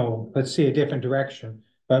a different direction.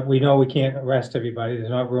 But we know we can't arrest everybody. There's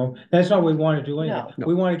not room. That's not what we want to do anyway. No.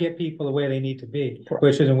 We want to get people to where they need to be, Correct.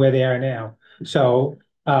 which isn't where they are now. So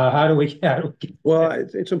how do we Well,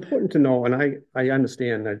 it's important to know, and I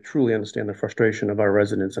truly understand the frustration of our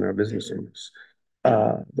residents and our business owners.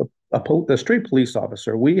 The street police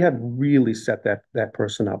officer, we have really set that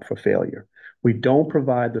person up for failure. We don't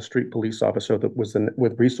provide the street police officer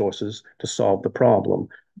with resources to solve the problem.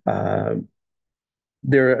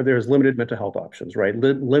 There's limited mental health options, right?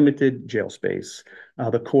 Limited jail space.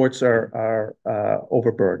 The courts are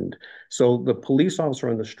overburdened. So the police officer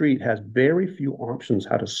on the street has very few options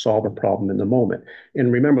how to solve a problem in the moment.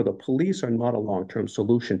 And remember, the police are not a long-term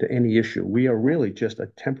solution to any issue. We are really just a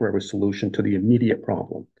temporary solution to the immediate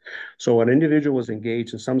problem. So when an individual is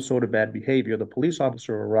engaged in some sort of bad behavior, the police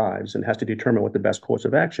officer arrives and has to determine what the best course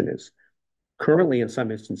of action is. Currently, in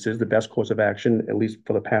some instances, the best course of action, at least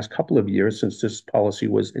for the past couple of years since this policy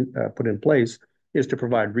was put in place, is to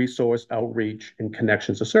provide resource, outreach, and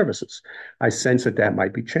connections to services. I sense that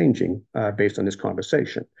might be changing based on this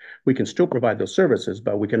conversation. We can still provide those services,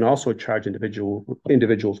 but we can also charge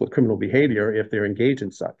individuals with criminal behavior if they're engaged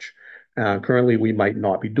in such. Currently, we might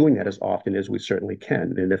not be doing that as often as we certainly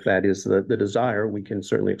can. And if that is the desire, we can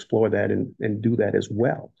certainly explore that and do that as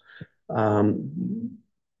well.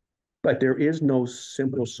 But there is no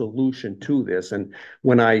simple solution to this. And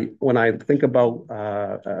when I think about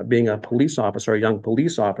being a police officer, a young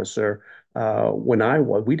police officer,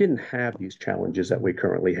 we didn't have these challenges that we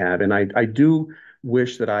currently have. And I do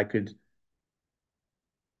wish that I could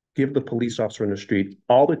give the police officer in the street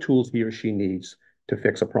all the tools he or she needs to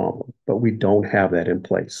fix a problem, but we don't have that in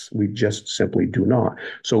place. We just simply do not.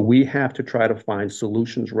 So we have to try to find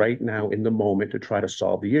solutions right now in the moment to try to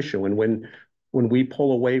solve the issue. And when we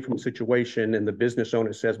pull away from a situation and the business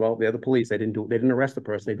owner says, well, they're the police, they didn't arrest the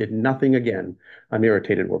person, they did nothing again, I'm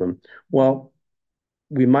irritated with them. Well,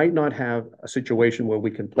 we might not have a situation where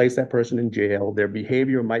we can place that person in jail. Their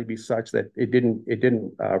behavior might be such that it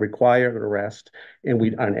didn't require an arrest, and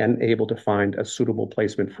we are unable to find a suitable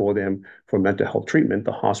placement for them for mental health treatment.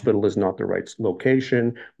 The hospital is not the right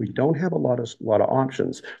location. We don't have a lot of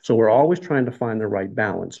options. So we're always trying to find the right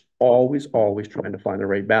balance, always trying to find the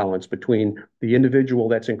right balance between the individual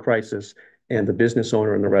that's in crisis and the business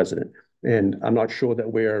owner and the resident. And I'm not sure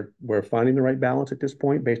that we're finding the right balance at this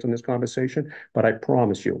point based on this conversation, but I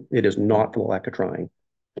promise you, it is not for the lack of trying.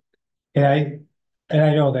 And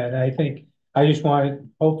I know that. And I think I just wanted,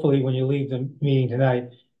 hopefully, when you leave the meeting tonight,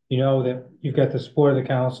 you know that you've got the support of the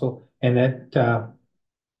council and that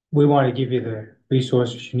we want to give you the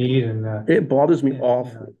resources you need. And it bothers me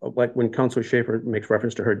awful, like when Councilor Schaefer makes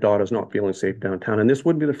reference to her daughters not feeling safe downtown. And this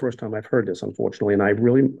wouldn't be the first time I've heard this, unfortunately. And I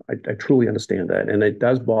truly understand that. And it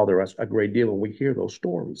does bother us a great deal when we hear those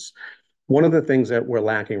stories. One of the things that we're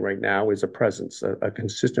lacking right now is a presence, a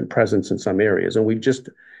consistent presence in some areas. And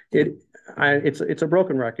it's a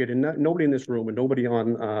broken record, and nobody in this room and nobody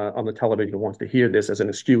on the television wants to hear this as an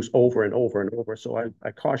excuse over and over and over. So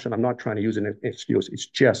I caution, I'm not trying to use an excuse. It's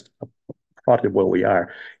just a product of where we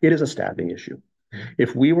are. It is a staffing issue.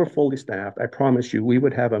 If we were fully staffed, I promise you, we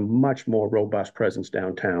would have a much more robust presence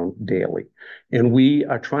downtown daily. And we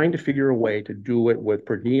are trying to figure a way to do it with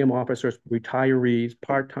per diem officers, retirees,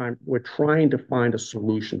 part-time. We're trying to find a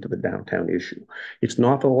solution to the downtown issue. It's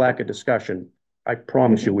not for the lack of discussion. I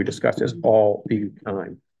promise you, we discuss this all the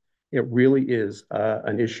time. It really is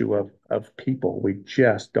an issue of people. We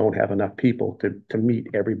just don't have enough people to meet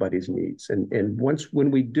everybody's needs. And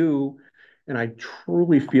when we do, and I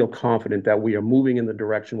truly feel confident that we are moving in the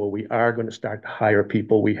direction where we are going to start to hire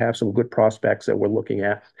people, we have some good prospects that we're looking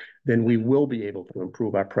at, then we will be able to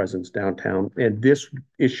improve our presence downtown. And this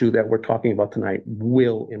issue that we're talking about tonight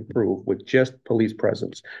will improve with just police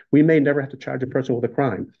presence. We may never have to charge a person with a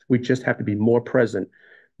crime. We just have to be more present.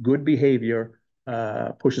 Good behavior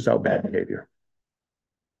pushes out bad behavior.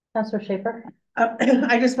 Councilor Schaefer?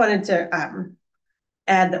 I just wanted to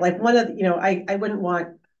add that, like, one of the, you know, I wouldn't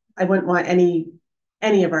want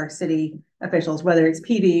any of our city officials, whether it's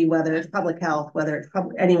PD, whether it's public health, whether it's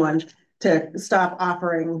anyone, to stop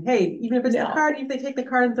offering, hey, even if it's the card, if they take the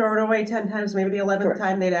card and throw it away 10 times, maybe the 11th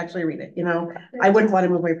time they'd actually read it, you know? I wouldn't want to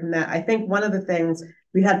move away from that. I think one of the things,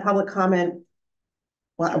 we had public comment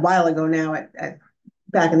a while ago now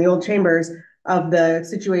back in the old chambers of the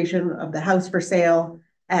situation of the house for sale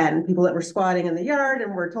and people that were squatting in the yard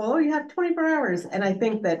and were told, oh, you have 24 hours. And I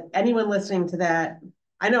think that anyone listening to that,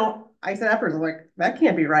 I know I said afterwards, I'm like, that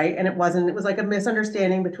can't be right. And it wasn't, it was like a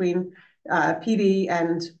misunderstanding between PD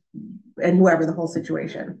and whoever, the whole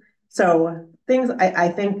situation. So I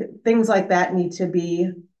think things like that need to be,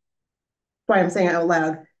 that's why I'm saying it out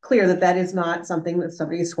loud, clear that that is not something that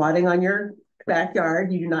somebody is squatting on your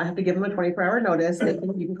backyard. You do not have to give them a 24-hour notice.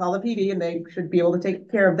 You can call the PD and they should be able to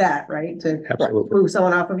take care of that, right? To move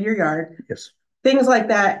someone off of your yard. Yes. Things like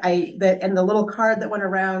that. And the little card that went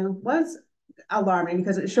around was alarming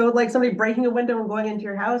because it showed like somebody breaking a window and going into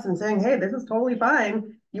your house and saying, hey, this is totally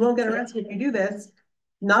fine. You won't get arrested if you do this.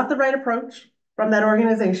 Not the right approach from that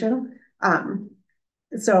organization.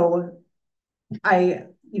 So I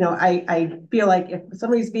feel like if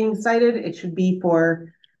somebody's being cited, it should be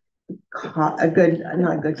for not a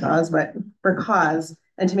good cause, but for cause,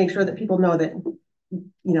 and to make sure that people know that,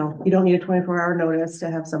 you know, you don't need a 24-hour notice to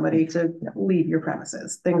have somebody to leave your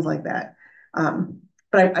premises, things like that.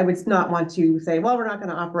 But I would not want to say, well, we're not going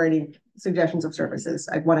to offer any suggestions of services.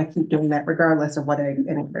 I want to keep doing that regardless of what I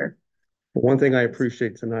enter. One thing I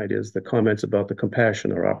appreciate tonight is the comments about the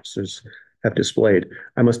compassion our officers have displayed.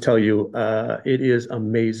 I must tell you, it is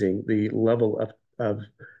amazing the level of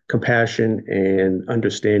compassion and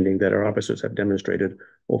understanding that our officers have demonstrated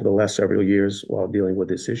over the last several years while dealing with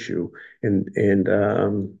this issue. And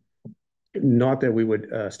not that we would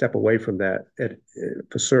step away from that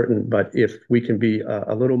for certain, but if we can be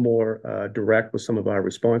a little more direct with some of our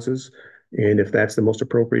responses, and if that's the most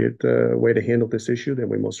appropriate way to handle this issue, then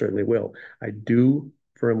we most certainly will. I do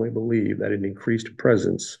firmly believe that an increased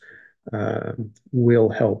presence will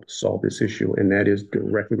help solve this issue, and that is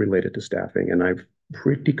directly related to staffing. And I'm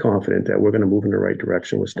pretty confident that we're going to move in the right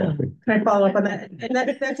direction with staffing. Can I follow up on that? And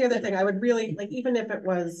that's the other thing. I would really like, even if it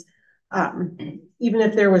was, even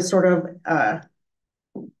if there was sort of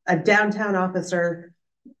a downtown officer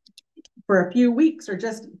for a few weeks, or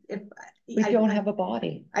just if we don't have a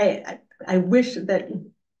body. I wish that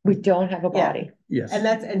we don't have a body. Yes.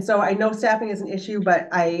 And so I know staffing is an issue, but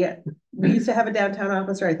we used to have a downtown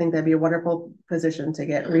officer. I think that'd be a wonderful position to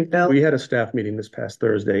get refilled. We had a staff meeting this past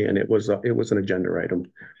Thursday, and it was an agenda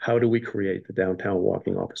item. How do we create the downtown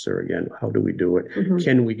walking officer again? How do we do it? Mm-hmm.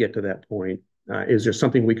 Can we get to that point? Is there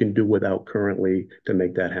something we can do without currently to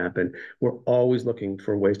make that happen? We're always looking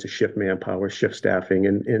for ways to shift manpower, shift staffing,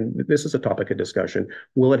 and this is a topic of discussion.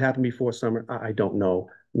 Will it happen before summer? I don't know.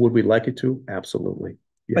 Would we like it to? Absolutely.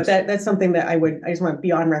 Yes. But that's something that I just want to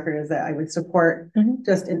be on record, is that I would support,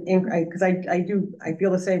 just because I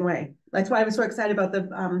feel the same way. That's why I was so excited about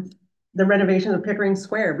the renovation of Pickering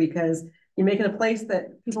Square, because you're making a place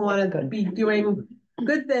that people want to be doing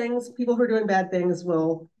good things. People who are doing bad things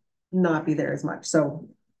will not be there as much. So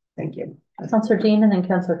thank you. Councilor Dean and then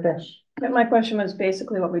Councilor Fish. My question was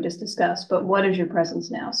basically what we just discussed, but what is your presence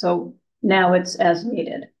now? So now it's as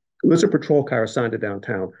needed. There's a patrol car assigned to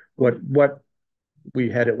downtown. What we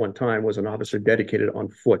had at one time was an officer dedicated on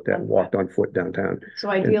foot that walked on foot downtown. So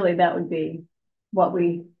ideally that would be what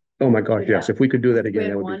we. Oh my gosh, yes. If we could do that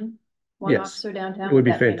again, that would one yes, officer downtown. It would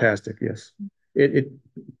be fantastic. Yes. It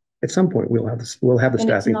at some point we'll have the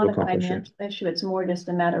staffing to accomplish it. It's not a financial issue. It's more just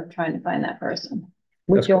a matter of trying to find that person.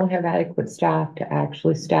 We don't have adequate staff to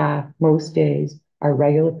actually staff most days our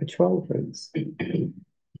regular patrol routes.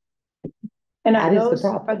 And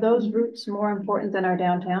are those routes more important than our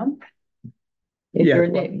downtown? Yeah,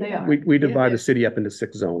 they are. We divide the city up into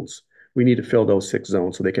 6 zones. We need to fill those 6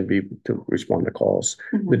 zones so they can to respond to calls.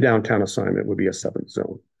 Mm-hmm. The downtown assignment would be a 7th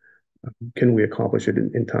zone. Can we accomplish it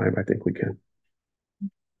in time? I think we can.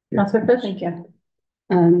 Yeah. Thank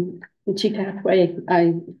you. Chief Hathaway,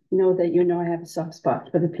 I know that I have a soft spot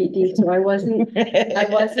for the PD, so I wasn't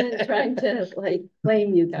trying to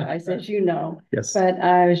blame you guys, as you know. Yes. But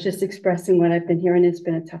I was just expressing what I've been hearing. It's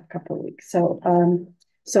been a tough couple of weeks. So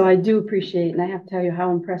So I do appreciate, and I have to tell you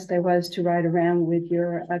how impressed I was to ride around with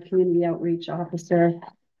your community outreach officer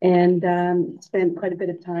and spend quite a bit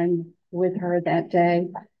of time with her that day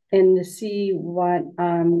and to see what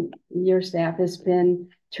your staff has been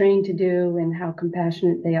trained to do and how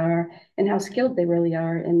compassionate they are and how skilled they really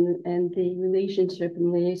are and the relationship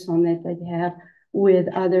and liaison that they have with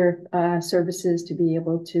other services to be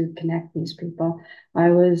able to connect these people. I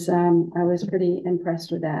was pretty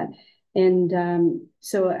impressed with that. And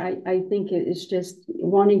so I think it's just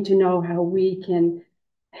wanting to know how we can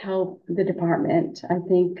help the department. I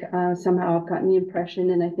think somehow I've gotten the impression,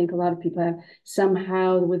 and I think a lot of people have,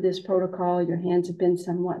 somehow with this protocol, your hands have been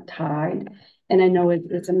somewhat tied. And I know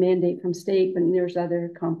it's a mandate from state, but there's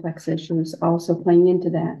other complex issues also playing into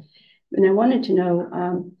that. And I wanted to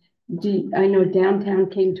know, I know downtown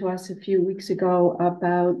came to us a few weeks ago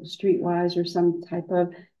about Streetwise or some type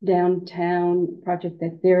of downtown project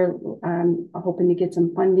that they're hoping to get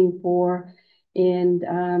some funding for. And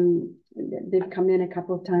they've come in a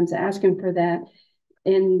couple of times asking for that.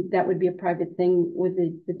 And that would be a private thing with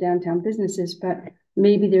the downtown businesses, but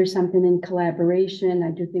maybe there's something in collaboration.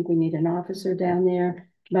 I do think we need an officer down there.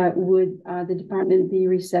 But would the department be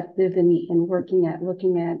receptive in looking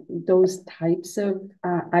at those types of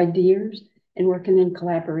ideas and working in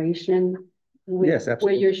collaboration? Yes,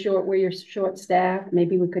 absolutely. Where you're short staffed,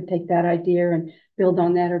 maybe we could take that idea and build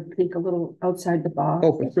on that or think a little outside the box.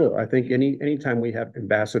 Oh, for sure. I think anytime we have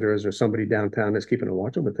ambassadors or somebody downtown that's keeping a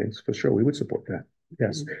watch over things, for sure, we would support that.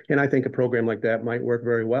 Yes. And I think a program like that might work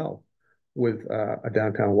very well with a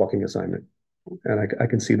downtown walking assignment. And I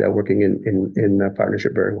can see that working in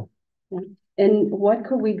partnership very well. And what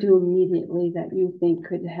could we do immediately that you think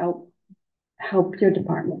could help your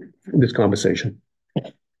department? This conversation.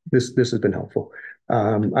 This has been helpful.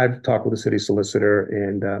 I've talked with the city solicitor,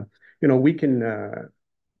 and we can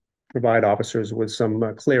provide officers with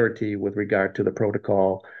some clarity with regard to the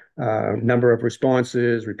protocol, number of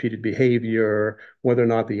responses, repeated behavior, whether or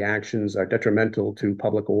not the actions are detrimental to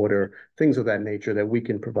public order, things of that nature that we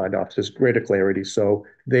can provide officers greater clarity so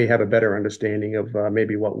they have a better understanding of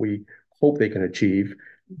maybe what we hope they can achieve.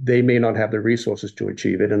 They may not have the resources to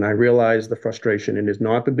achieve it. And I realize the frustration, and it's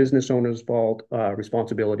not the business owner's fault,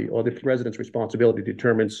 responsibility, or the resident's responsibility to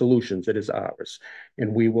determine solutions. It is ours.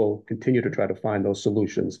 And we will continue to try to find those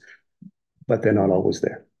solutions, but they're not always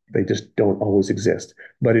there. They just don't always exist.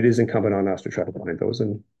 But it is incumbent on us to try to find those,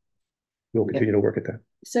 and we'll continue to work at that.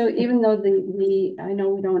 So even though I know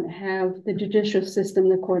we don't have the judicial system,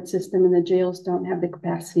 the court system, and the jails don't have the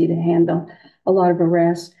capacity to handle a lot of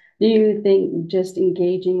arrests, do you think just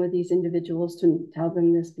engaging with these individuals to tell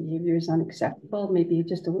them this behavior is unacceptable, maybe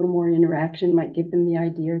just a little more interaction might give them the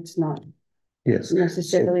idea it's not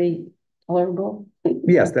necessarily tolerable?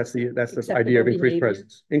 Yes, that's the idea of increased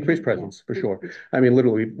presence. Increased presence, for sure. I mean,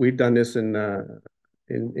 literally, we've done this in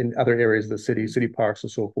other areas of the city parks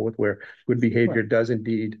and so forth, where good behavior does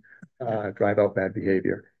indeed drive out bad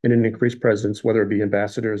behavior. And an increased presence, whether it be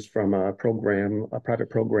ambassadors from a private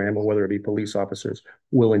program, or whether it be police officers,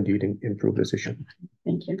 will indeed improve this issue.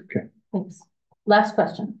 Thank you. Okay. Thanks. Last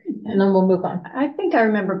question, and then we'll move on. I think I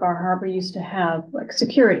remember Bar Harbor used to have like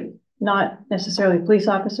security, not necessarily police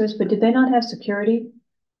officers, but did they not have security?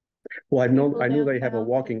 Well, I knew they have a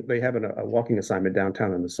walking assignment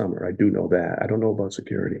downtown in the summer. I do know that. I don't know about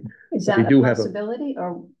security. Is that a possibility,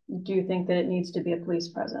 or do you think that it needs to be a police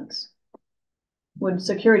presence? Would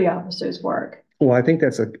security officers work? Well, I think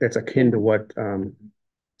that's akin to what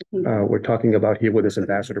we're talking about here with this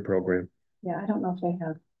ambassador program. Yeah, I don't know if they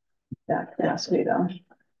have that capacity though.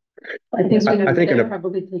 I think it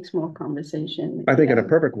probably takes more conversation. I think in a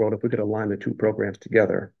perfect world, if we could align the two programs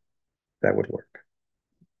together, that would work.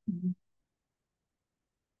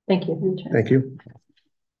 Thank you. Thank you.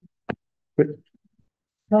 Good.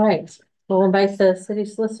 All right, we'll invite the city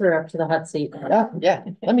solicitor up to the hot seat. Oh, yeah,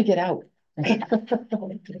 let me get out.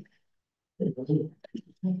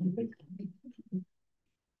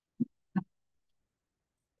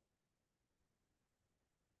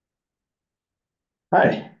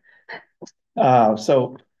 Hi.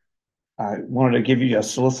 So I wanted to give you a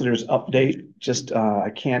solicitor's update. Just I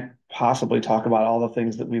can't possibly talk about all the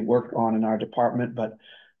things that we worked on in our department, but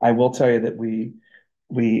I will tell you that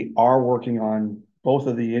we are working on both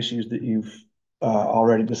of the issues that you've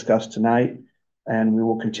already discussed tonight, and we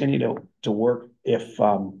will continue to work if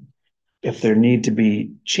there need to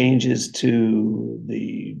be changes to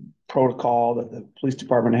the protocol that the police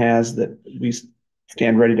department has, that we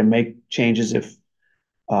stand ready to make changes if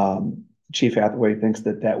Chief Hathaway thinks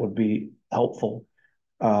that would be helpful.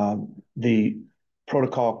 The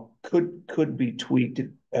protocol could be tweaked.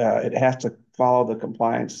 It has to follow the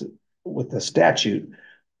compliance with the statute,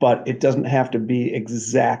 but it doesn't have to be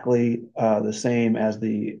exactly the same as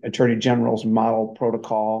the Attorney General's model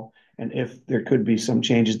protocol. And if there could be some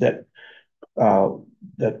changes that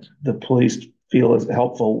the police feel is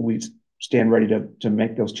helpful, we stand ready to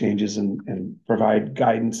make those changes and provide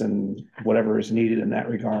guidance and whatever is needed in that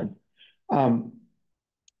regard.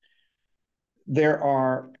 There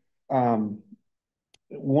are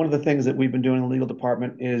one of the things that we've been doing in the legal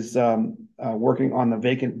department is working on the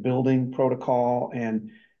vacant building protocol and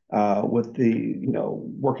with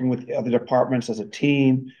working with the other departments as a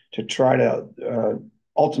team to try to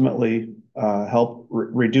ultimately help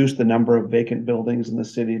reduce the number of vacant buildings in the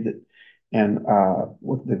city and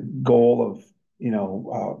with the goal of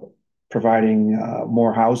providing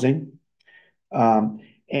more housing.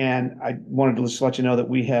 And I wanted to just let you know that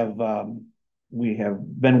we have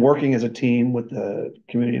been working as a team with the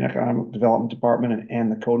Community and Economic Development Department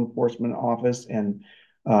and the Code Enforcement Office and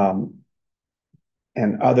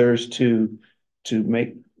others to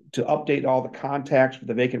update all the contacts for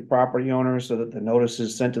the vacant property owners so that the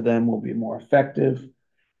notices sent to them will be more effective.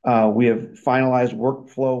 We have finalized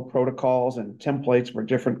workflow protocols and templates for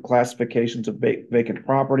different classifications of vacant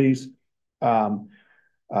properties.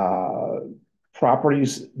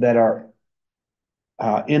 Properties that are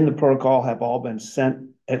in the protocol have all been sent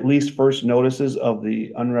at least first notices of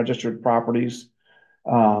the unregistered properties.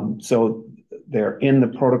 So they're in the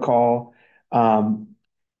protocol. And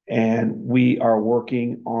we are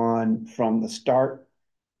working on from the start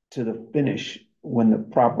to the finish when the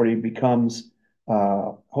property becomes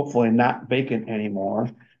hopefully not vacant anymore.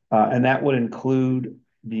 And that would include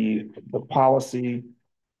the policy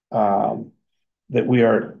that we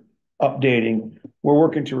are updating. We're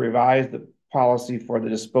working to revise the policy for the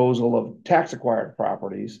disposal of tax acquired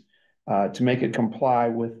properties to make it comply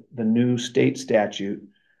with the new state statute,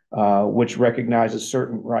 which recognizes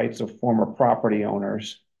certain rights of former property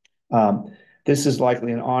owners. This is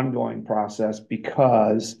likely an ongoing process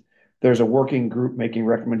because there's a working group making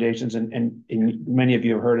recommendations, and many of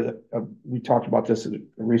you have heard of it. We talked about this at a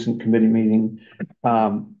recent committee meeting.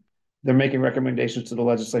 They're making recommendations to the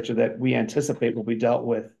legislature that we anticipate will be dealt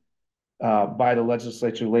with by the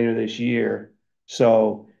legislature later this year.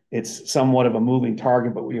 So it's somewhat of a moving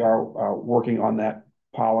target, but we are working on that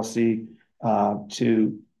policy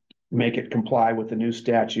to make it comply with the new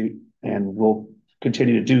statute, and we'll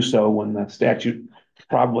continue to do so when the statute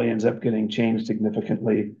probably ends up getting changed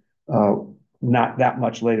significantly, not that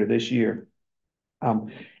much later this year.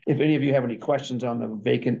 If any of you have any questions on the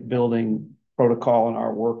vacant building protocol and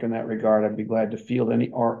our work in that regard, I'd be glad to field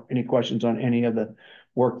any questions on any of the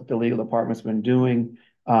work that the legal department's been doing.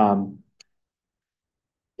 As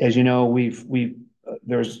you know, the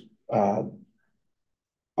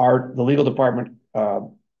legal department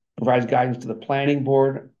provides guidance to the planning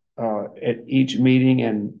board at each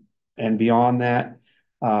meeting and beyond that.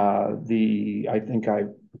 I think I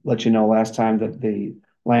let you know last time that the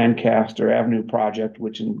Lancaster Avenue project,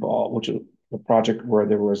 which is the project where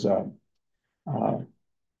there was a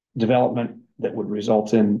development that would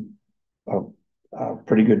result in a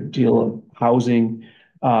pretty good deal of housing.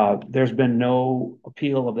 There's been no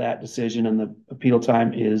appeal of that decision, and the appeal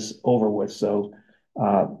time is over with. So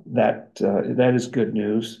that is good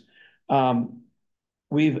news.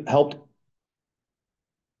 We've helped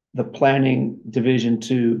the planning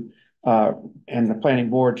division and the planning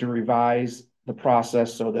board to revise the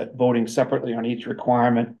process so that voting separately on each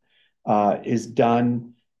requirement is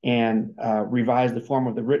done, and revise the form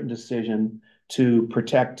of the written decision to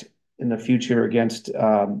protect in the future against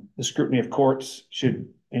the scrutiny of courts should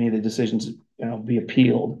any of the decisions be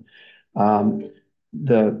appealed.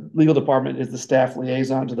 The legal department is the staff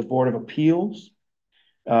liaison to the Board of Appeals,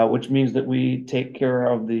 which means that we take care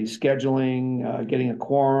of the scheduling, getting a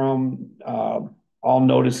quorum, all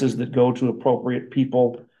notices that go to appropriate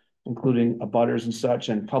people, including abutters and such,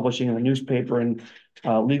 and publishing in the newspaper. And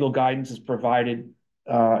legal guidance is provided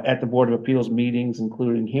at the Board of Appeals meetings,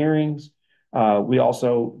 including hearings. We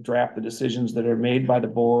also draft the decisions that are made by the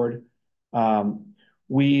board.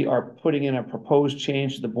 We are putting in a proposed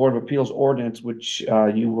change to the Board of Appeals ordinance, which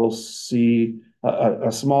you will see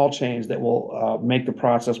a small change that will make the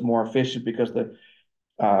process more efficient, because we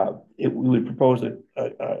would propose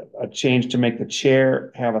a change to make the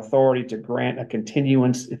chair have authority to grant a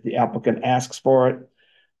continuance if the applicant asks for it,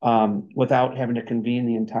 without having to convene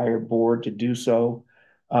the entire board to do so.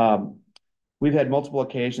 We've had multiple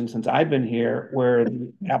occasions since I've been here where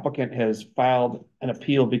the applicant has filed an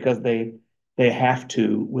appeal because they have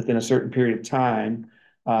to within a certain period of time.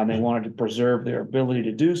 They wanted to preserve their ability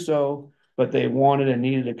to do so, but they wanted and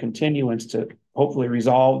needed a continuance to hopefully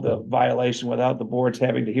resolve the violation without the boards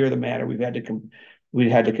having to hear the matter. We've had to we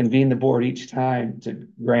had to convene the board each time to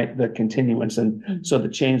grant the continuance. And so the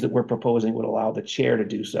change that we're proposing would allow the chair to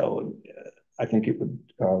do so. And I think it would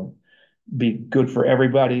be good for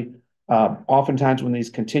everybody. Oftentimes when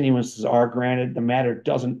these continuances are granted, the matter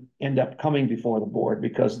doesn't end up coming before the board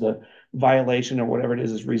because the violation or whatever it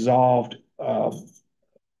is resolved. And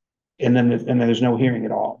then there's no hearing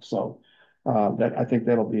at all. So that I think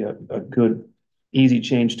that'll be a good, easy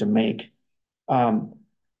change to make.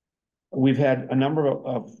 We've had a number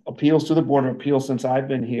of appeals to the Board of Appeals since I've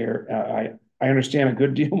been here. I understand a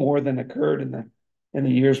good deal more than occurred in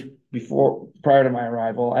the years prior to my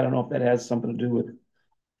arrival. I don't know if that has something to do with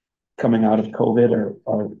coming out of COVID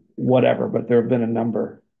or whatever, but there have been a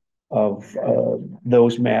number of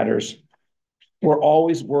those matters. We're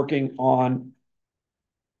always working on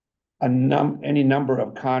any number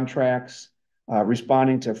of contracts,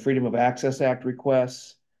 responding to Freedom of Access Act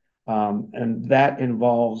requests. And that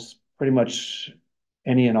involves pretty much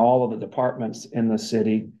any and all of the departments in the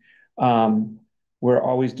city. We're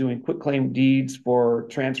always doing quitclaim deeds for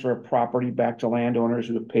transfer of property back to landowners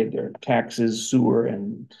who have paid their taxes, sewer,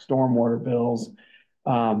 and stormwater bills.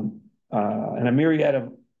 And a myriad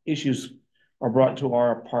of issues are brought to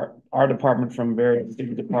our department from various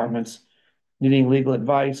city departments, needing legal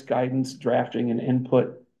advice, guidance, drafting, and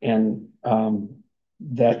input. And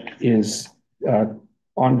that is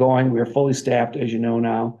ongoing. We are fully staffed, as you know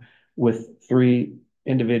now, with 3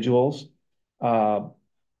 individuals.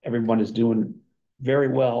 Everyone is doing very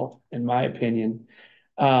well, in my opinion.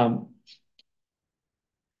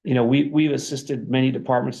 We've assisted many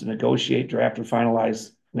departments to negotiate, draft, and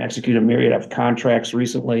finalize and execute a myriad of contracts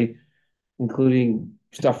recently, including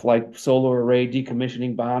stuff like solar array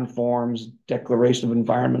decommissioning bond forms, declaration of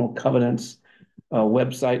environmental covenants,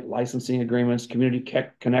 website licensing agreements, community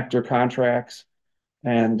connector contracts.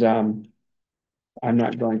 And I'm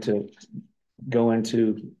not going to go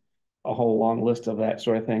into a whole long list of that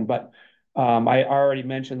sort of thing, but I already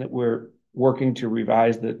mentioned that we're working to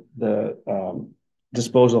revise the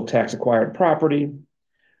disposal of tax acquired property.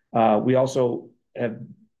 We also have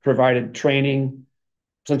provided training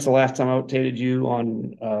since the last time I updated you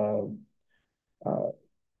on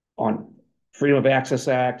Freedom of Access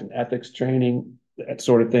Act and ethics training, that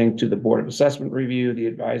sort of thing, to the Board of Assessment Review, the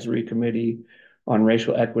Advisory Committee on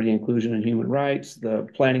Racial Equity, Inclusion, and Human Rights, the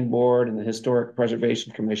Planning Board, and the Historic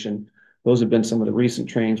Preservation Commission. Those have been some of the recent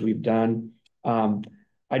trainings we've done.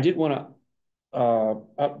 I did want to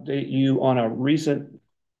update you on a recent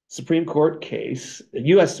Supreme Court case, a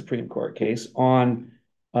U.S. Supreme Court case on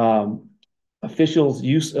officials'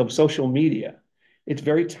 use of social media. It's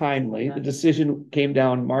very timely. The decision came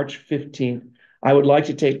down March 15th. I would like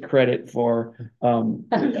to take credit for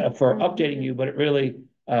updating you, but it really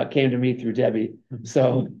came to me through Debbie.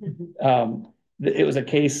 So it was a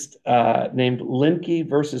case named Linkey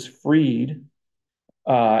versus Freed.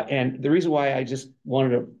 And the reason why I just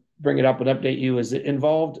wanted to bring it up and update you is it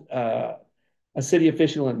involved a city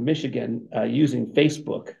official in Michigan using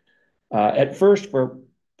Facebook, at first for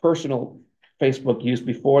personal Facebook use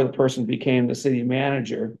before the person became the city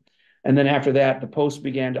manager. And then after that, the post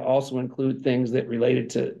began to also include things that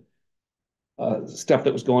related to stuff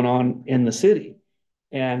that was going on in the city.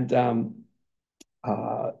 And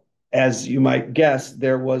as you might guess,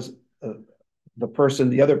 there was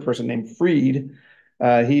the other person named Freed.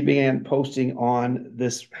 He began posting on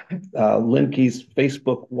this Linkey's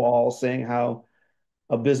Facebook wall saying how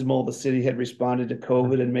abysmal the city had responded to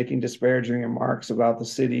COVID and making disparaging remarks about the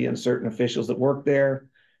city and certain officials that worked there.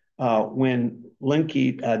 When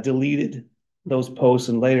Linkey deleted those posts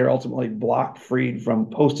and later ultimately blocked Freed from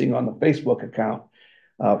posting on the Facebook account,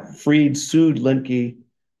 Freed sued Linkey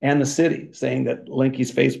and the city, saying that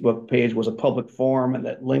Linkey's Facebook page was a public forum and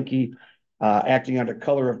that Linkey, acting under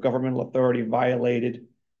color of governmental authority, violated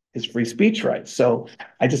his free speech rights. So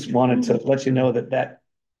I just wanted to let you know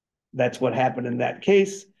that's what happened in that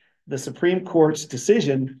case. The Supreme Court's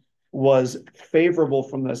decision was favorable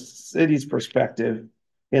from the city's perspective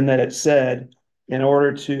in that it said, in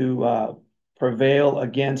order to prevail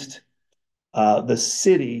against the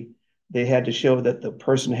city, they had to show that the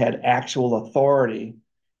person had actual authority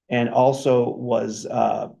and also was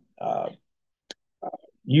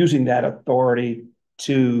using that authority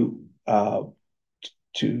to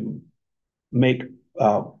make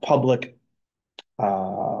public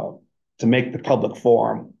to make the public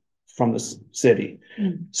forum from the city.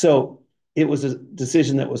 So it was a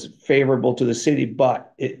decision that was favorable to the city,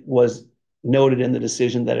 but it was noted in the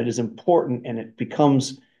decision that it is important, and it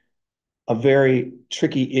becomes a very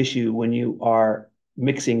tricky issue when you are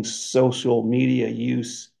mixing social media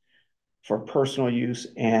use for personal use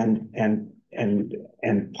and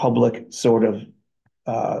public sort of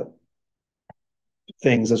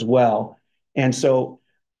things as well. And so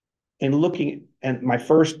in looking at my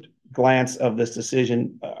first glance of this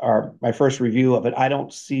decision, or my first review of it, I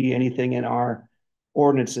don't see anything in our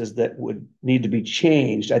ordinances that would need to be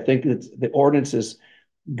changed. I think that the ordinances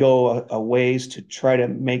go a ways to try to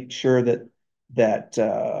make sure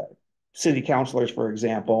that city councilors, for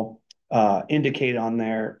example, indicate on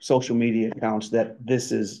their social media accounts that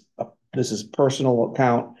this is personal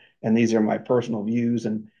account and these are my personal views,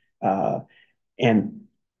 and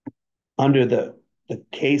under the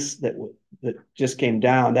case that just came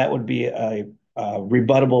down, that would be a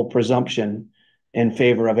rebuttable presumption in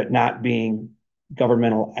favor of it not being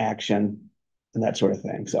governmental action and that sort of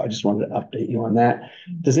thing. So I just wanted to update you on that.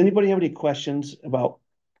 Does anybody have any questions about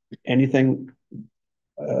anything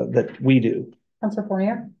that we do? Councilor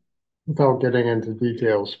Fournier? Without getting into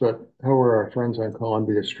details, but how are our friends on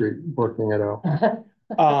Columbia Street working it out?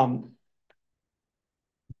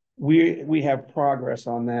 We have progress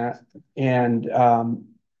on that, and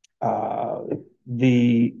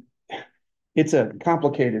it's a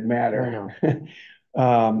complicated matter.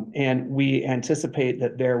 And we anticipate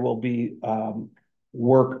that there will be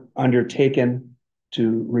work undertaken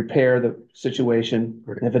to repair the situation.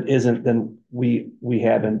 Right. If it isn't, then we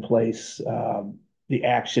have in place the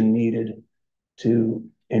action needed to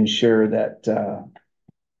ensure that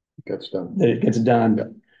it gets done. That it gets done. Yeah.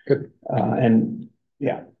 Good. And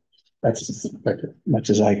yeah, that's as much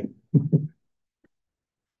as I can.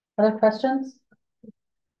 Other questions?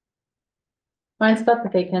 Mine's about the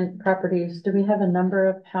vacant properties. Do we have a number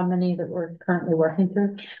of how many that we're currently working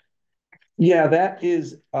through? Yeah, that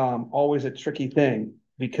is always a tricky thing,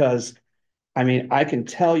 because I mean, I can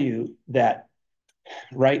tell you that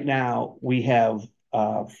right now we have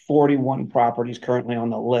 41 properties currently on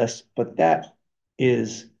the list, but that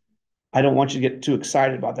is, I don't want you to get too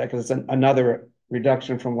excited about that because it's another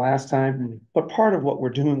reduction from last time. Mm-hmm. But part of what we're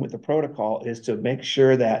doing with the protocol is to make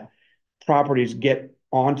sure that properties get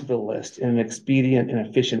onto the list in an expedient and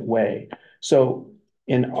efficient way. So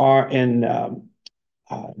in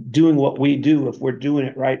doing what we do, if we're doing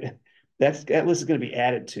it right, that list is going to be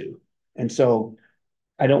added to. And so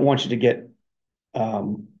I don't want you to get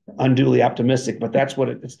unduly optimistic, but that's what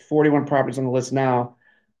it's 41 properties on the list now.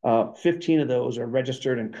 15 of those are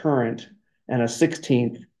registered and current, and a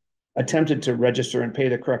 16th attempted to register and pay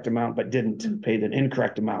the correct amount, but didn't pay the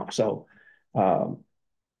incorrect amount. So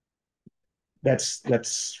that's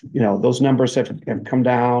those numbers have come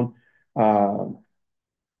down.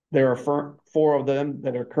 There are 4 of them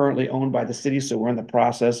that are currently owned by the city, so we're in the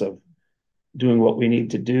process of doing what we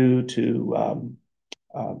need to do to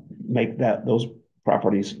make those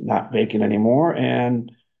properties not vacant anymore.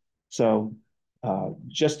 And so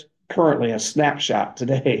just currently a snapshot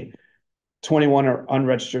today, 21 are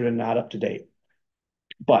unregistered and not up to date.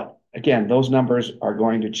 But again, those numbers are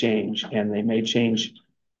going to change, and they may change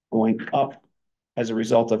going up as a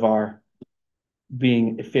result of our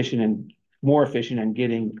being efficient and more efficient in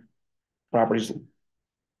getting properties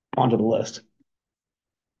onto the list.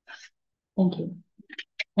 Thank you.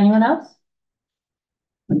 Anyone else?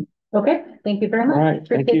 Okay, thank you very much. All right,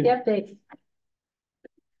 appreciate the update.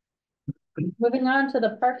 Moving on to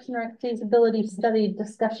the Parks and Rec feasibility study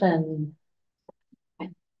discussion.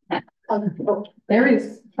 Oh, there he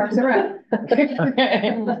is. Parks and Rec.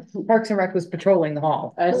 Parks and Rec was patrolling the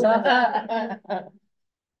hall. I saw that. I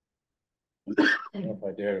don't know if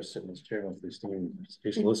I dare sit in this chair with this team,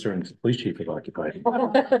 case solicitor and police chief have occupied.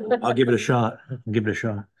 I'll give it a shot. I'll give it a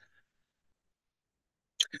shot.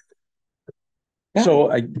 Yeah. So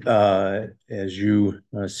as you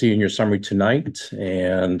see in your summary tonight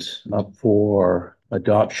and up for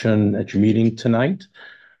adoption at your meeting tonight,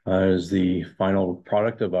 is the final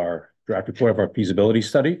product of our draft report of our feasibility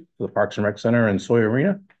study for the Parks and Rec Center and Sawyer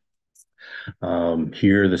Arena.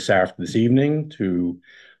 Here this evening to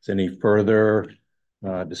any further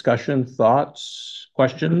discussion, thoughts,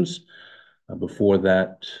 questions before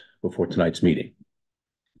tonight's meeting.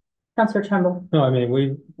 Councilor Trumbull. No, I mean,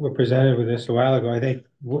 we were presented with this a while ago. I think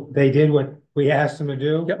they did what we asked them to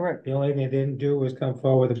do. Yep. Right. The only thing they didn't do was come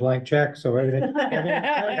forward with a blank check, so everything.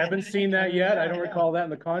 I haven't seen that yet. I don't recall that in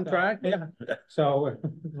the contract. Yeah. So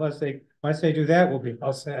once they do that, we'll be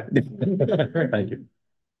all set. Thank you.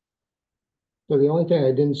 So the only thing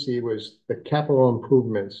I didn't see was the capital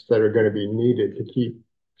improvements that are going to be needed to keep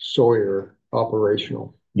Sawyer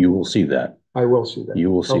operational. You will see that. I will see that. You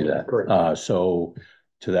will see that. Great. So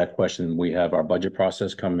to that question, we have our budget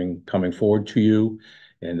process coming forward to you,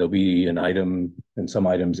 and there'll be some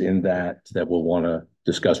items in that we'll want to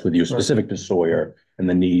discuss with you specific to Sawyer and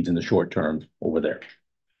the needs in the short term over there.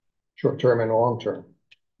 Short term and long term.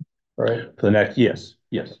 right? For the next, yes,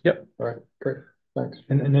 yep. All right, great, thanks.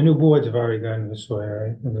 And the new boards have already gone this way,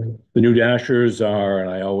 right? The new dashers are, and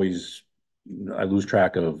I lose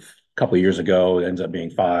track of, a couple of years ago, it ends up being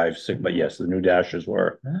 5, 6, but yes, the new dashers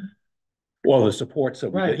were. Well, the supports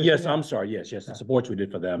that we Right, did, yes, yeah. I'm sorry, yes, the supports we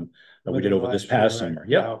did for them, that we Within did the over this last year, past right? summer.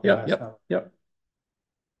 Yeah, Yep, last summer. yep.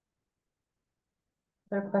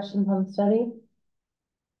 There are questions on the study?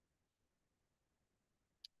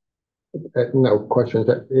 No questions,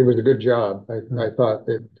 it was a good job, I thought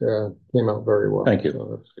it, came out very well. Thank you.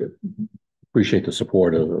 So that's good. Appreciate the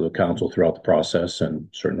support of the council throughout the process, and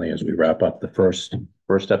certainly as we wrap up the first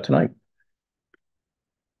step tonight.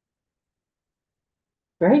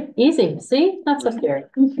 Great, easy, see, not so scary.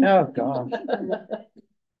 Oh, gosh.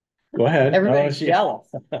 Go ahead. Everybody's Oh, jealous.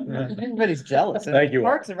 Everybody's jealous. Thank you.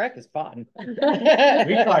 Parks and Rec is fun. We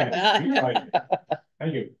tried it.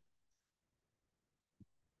 Thank you.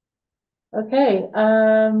 Okay,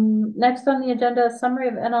 next on the agenda, summary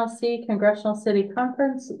of NLC Congressional City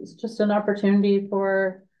Conference. It's just an opportunity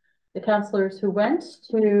for the counselors who went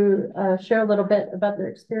to share a little bit about their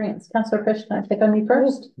experience. Councilor Fish, can I pick on you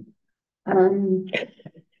first?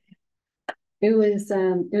 It was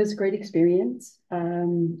a great experience.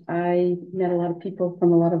 I met a lot of people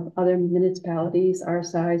from a lot of other municipalities, our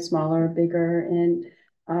size, smaller, bigger, and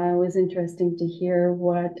it was interesting to hear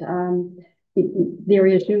what their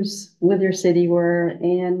issues with their city were.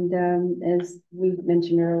 And as we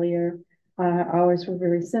mentioned earlier, ours were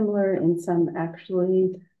very similar, and some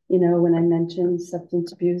actually, you know, when I mentioned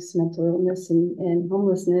substance abuse, mental illness, and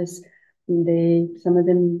homelessness, some of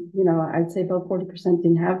them, you know, I'd say about 40%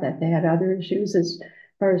 didn't have that. They had other issues as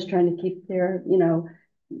far as trying to keep their, you know,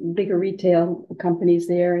 bigger retail companies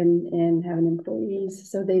there and having employees.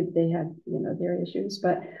 So they had, you know, their issues,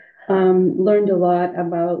 but learned a lot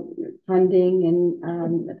about funding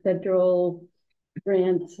and federal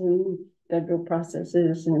grants and federal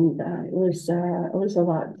processes, and it was a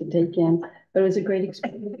lot to take in. But it was a great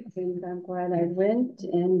experience, and I'm glad I went,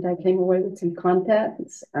 and I came away with some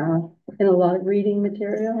contacts and a lot of reading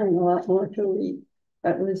material and a lot more to read.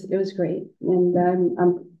 It was great, and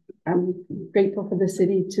I'm grateful for the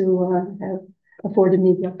city to have afforded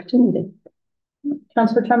me the opportunity.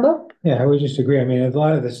 Councilor Trumbull? Yeah, I would just agree. I mean, a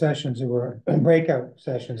lot of the sessions that were breakout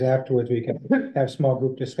sessions afterwards, we could have small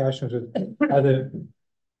group discussions with other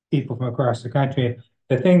people from across the country.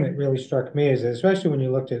 The thing that really struck me is that, especially when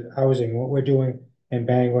you looked at housing, what we're doing in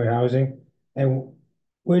Bangor housing, and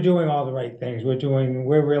we're doing all the right things.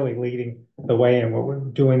 We're really leading the way in what we're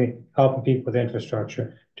doing, helping people with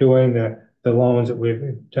infrastructure, doing the loans that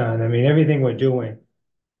we've done. I mean, everything we're doing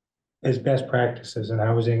is best practices in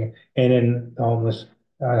housing and in the homeless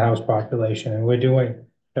house population, and we're doing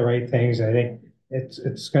the right things. I think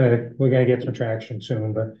we're gonna get some traction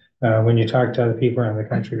soon, but when you talk to other people around the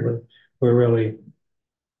country, we're really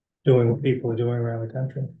doing what people are doing around the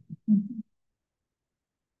country.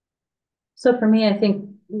 So for me, I think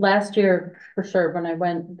last year, for sure, when I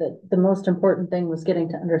went, the most important thing was getting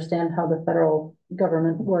to understand how the federal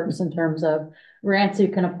government works in terms of grants you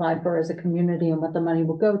can apply for as a community and what the money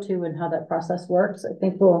will go to and how that process works. I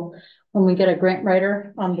think when we get a grant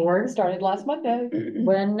writer on board. Started last Monday.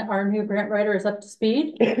 When our new grant writer is up to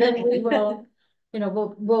speed, then we will, you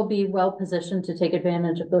know, we'll be well positioned to take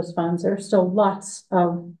advantage of those funds. There's still lots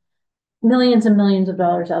of millions and millions of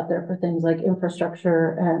dollars out there for things like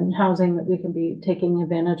infrastructure and housing that we can be taking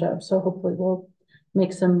advantage of. So hopefully we'll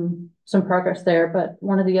make some progress there. But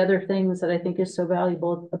one of the other things that I think is so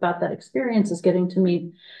valuable about that experience is getting to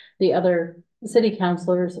meet the other city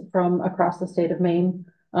councilors from across the state of Maine,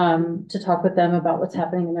 to talk with them about what's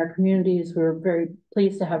happening in their communities. We're very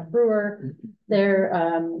pleased to have Brewer there,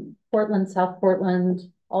 Portland, South Portland,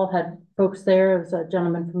 all had folks there. There was a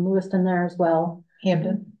gentleman from Lewiston there as well.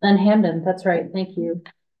 Hamden, that's right, thank you.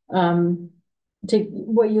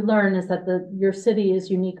 What you learn is that your city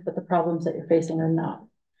is unique, but the problems that you're facing are not.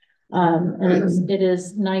 And it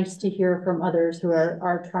is nice to hear from others who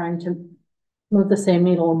are trying to move the same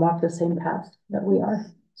needle and walk the same path that we are.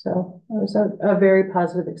 So it was a very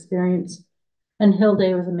positive experience. And Hill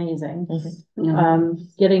Day was amazing.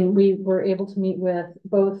 We were able to meet with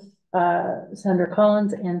both Senator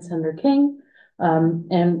Collins and Senator King,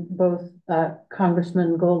 and both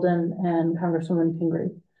Congressman Golden and Congresswoman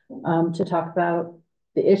Pingree, to talk about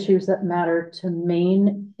the issues that matter to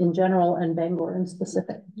Maine in general and Bangor in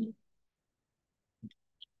specific.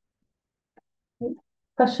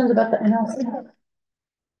 Questions about the NLC?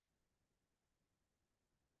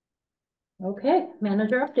 Okay,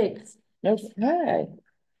 manager updates. Okay.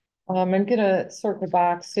 I'm gonna circle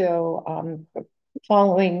back. So,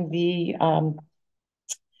 following the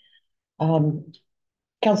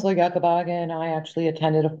Counselor Yakabaga and I actually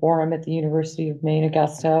attended a forum at the University of Maine,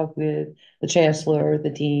 Augusta with the chancellor, the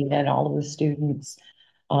dean, and all of the students.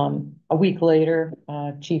 A week later,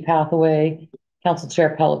 Chief Hathaway, Council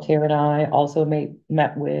Chair Pelletier, and I also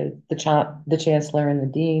met with the chancellor and the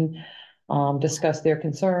dean, discussed their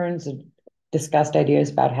concerns and discussed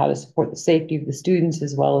ideas about how to support the safety of the students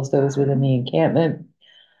as well as those within the encampment.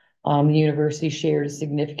 The university shared a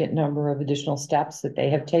significant number of additional steps that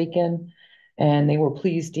they have taken, and they were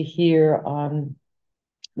pleased to hear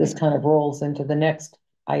this kind of rolls into the next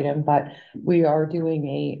item, but we are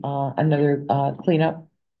doing another cleanup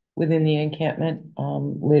within the encampment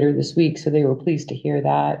later this week, so they were pleased to hear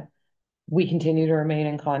that. We continue to remain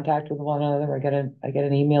in contact with one another. I get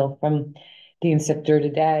an email from Dean Sifter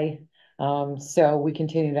today. So we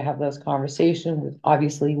continue to have those conversations.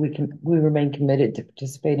 Obviously, we remain committed to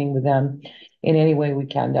participating with them in any way we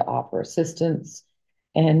can to offer assistance.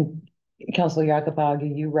 And Councilor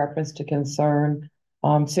Yakabaga, you referenced a concern.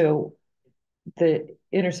 So the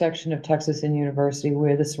intersection of Texas and University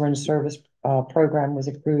where the syringe service program was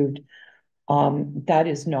approved, that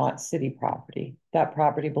is not city property. That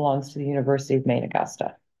property belongs to the University of Maine,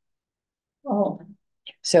 Augusta. Oh,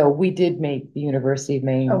 So we did make the University of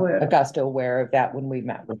Maine, Aware. Augusta aware of that when we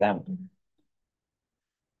met with them.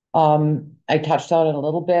 I touched on it a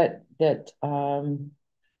little bit that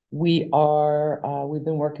we've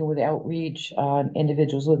been working with outreach on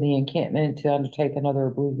individuals with the encampment to undertake another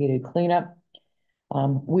abbreviated cleanup.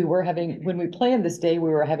 When we planned this day, we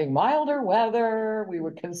were having milder weather. We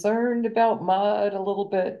were concerned about mud a little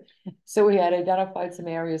bit. So we had identified some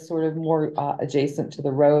areas sort of more adjacent to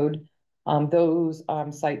the road. Those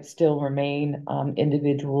sites still remain.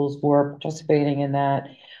 Individuals were participating in that.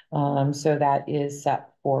 So that is set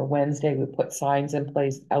for Wednesday. We put signs in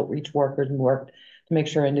place, outreach workers worked to make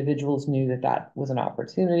sure individuals knew that that was an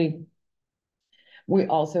opportunity. We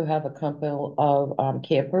also have a couple of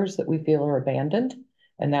campers that we feel are abandoned,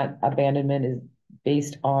 and that abandonment is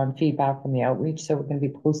based on feedback from the outreach. So we're going to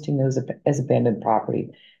be posting those as abandoned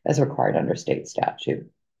property as required under state statute.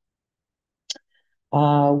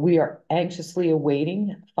 We are anxiously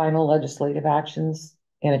awaiting final legislative actions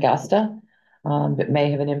in Augusta that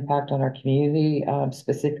may have an impact on our community,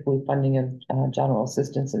 specifically funding of general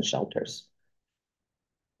assistance and shelters.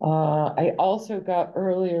 I also got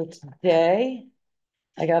earlier today,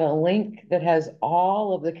 I got a link that has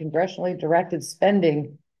all of the congressionally directed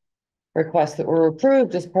spending requests that were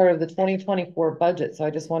approved as part of the 2024 budget. So I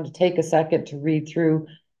just wanted to take a second to read through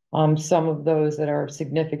some of those that are of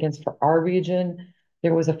significance for our region.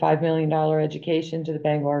 There was a $5 million education to the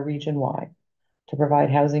Bangor region wide to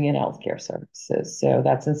provide housing and healthcare services. So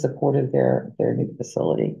that's in support of their new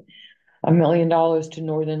facility. $1 million to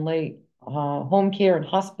Northern Lake home care and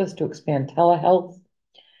hospice to expand telehealth.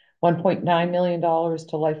 $1.9 million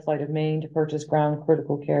to Lifelight of Maine to purchase ground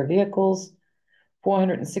critical care vehicles.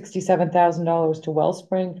 $467,000 to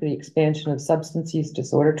Wellspring for the expansion of substance use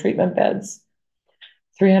disorder treatment beds.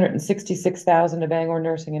 $366,000 to Bangor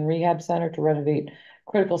Nursing and Rehab Center to renovate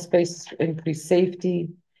critical spaces to increase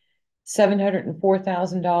safety.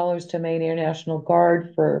 $704,000 to Maine Air National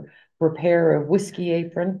Guard for repair of Whiskey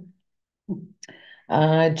Apron.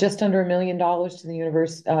 Just under $1 million to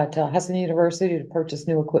the to Husson University to purchase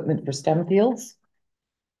new equipment for STEM fields.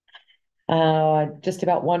 Just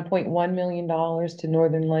about $1.1 million to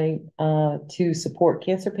Northern Lake to support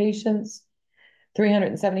cancer patients.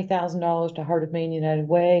 $370,000 to Heart of Maine United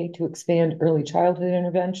Way to expand early childhood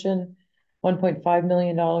intervention. $1.5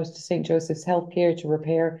 million to St. Joseph's Healthcare to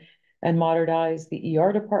repair and modernize the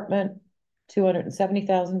ER department.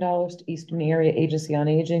 $270,000 to Eastern Area Agency on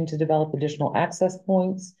Aging to develop additional access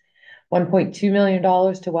points. $1.2 million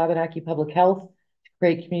to Wabanaki Public Health to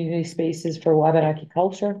create community spaces for Wabanaki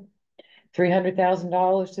culture.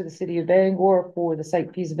 $300,000 to the city of Bangor for the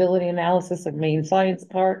site feasibility analysis of Maine Science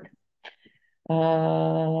Park.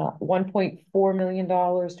 $1.4 million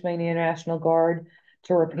to Maine International Guard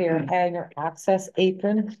to repair hangar access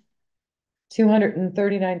apron.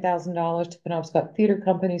 $239,000 to Penobscot Theater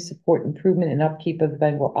Company support improvement and upkeep of the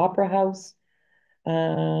Bangor Opera House.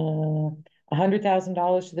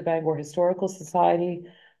 $100,000 to the Bangor Historical Society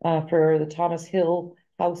for the Thomas Hill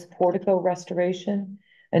House portico restoration,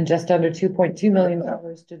 and just under $2.2 million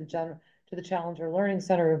to the Challenger Learning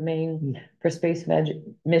Center of Maine for space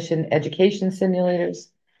mission education simulators.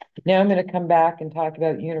 Now I'm going to come back and talk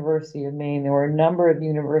about University of Maine. There were a number of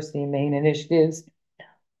University of Maine initiatives,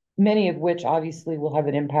 many of which obviously will have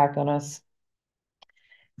an impact on us.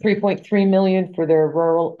 $3.3 million for their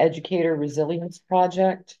Rural Educator Resilience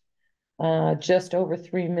Project. Just over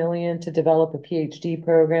 $3 million to develop a PhD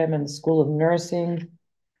program in the School of Nursing.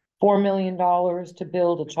 $4 million to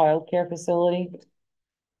build a childcare facility.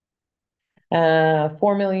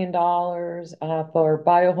 $4 million for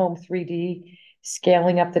BioHome 3D,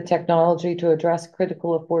 scaling up the technology to address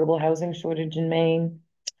critical affordable housing shortage in Maine.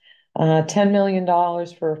 $10 million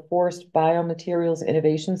for a Forest Biomaterials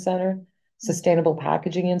Innovation Center, Sustainable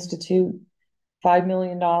Packaging Institute. $5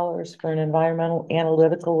 million for an environmental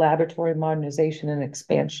analytical laboratory modernization and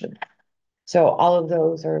expansion. So all of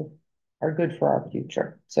those are good for our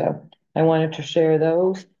future. So I wanted to share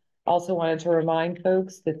those. Also wanted to remind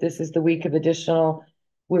folks that this is the week of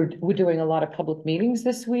we're doing a lot of public meetings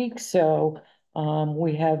this week. So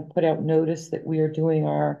we have put out notice that we're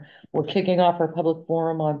kicking off our public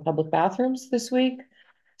forum on public bathrooms this week.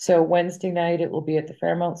 So Wednesday night, it will be at the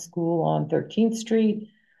Fairmount School on 13th Street.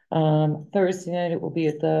 Thursday night, it will be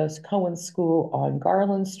at the Cohen School on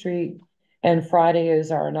Garland Street. And Friday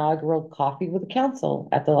is our inaugural Coffee with the Council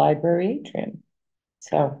at the library atrium.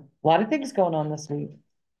 So a lot of things going on this week.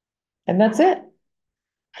 And that's it.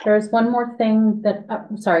 There's one more thing that,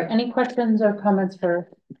 sorry, any questions or comments for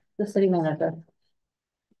the city manager?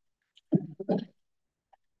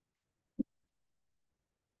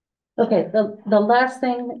 Okay, the last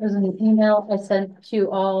thing is an email I sent to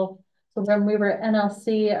all. So when we were at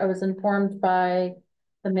NLC, I was informed by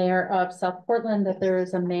the mayor of South Portland that there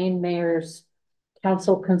is a Maine Mayor's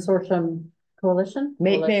Council Consortium Coalition.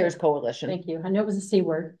 Mayor's Coalition. Thank you. I knew it was a C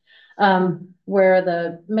word. Where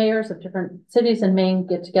the mayors of different cities in Maine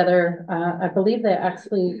get together. I believe they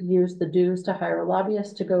actually use the dues to hire a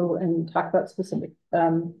lobbyist to go and talk about specific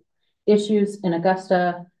issues in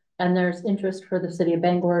Augusta. And there's interest for the city of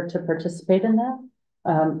Bangor to participate in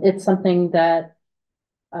that. It's something that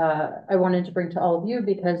I wanted to bring to all of you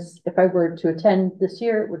because if I were to attend this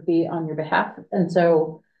year, it would be on your behalf. And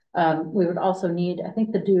so we would also need, I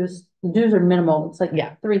think the dues are minimal. It's like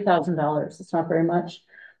 $3,000. It's not very much.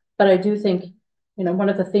 But I do think, one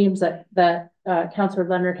of the themes that Councillor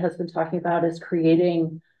Leonard has been talking about is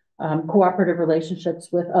creating cooperative relationships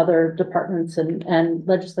with other departments and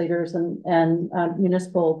legislators and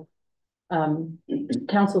municipal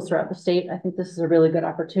councils throughout the state. I think this is a really good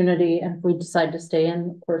opportunity. And if we decide to stay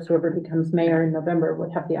in, of course, whoever becomes mayor in November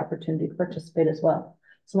would have the opportunity to participate as well.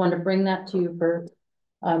 So I wanted to bring that to you for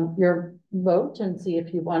your vote and see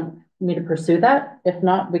if you want me to pursue that. If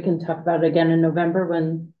not, we can talk about it again in November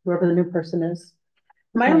when whoever the new person is.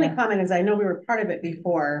 My only comment is I know we were part of it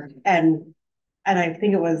before, and I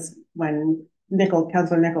think it was when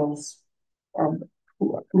Councilor Nichols, or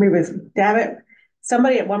maybe it was Davitt,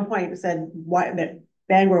 somebody at one point said that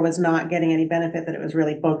Bangor was not getting any benefit, that it was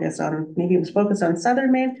really focused on, maybe it was focused on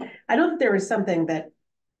Southern Maine. I know that there was something that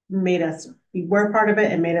made us, we were part of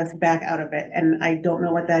it and made us back out of it. And I don't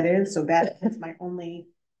know what that is. So that's my only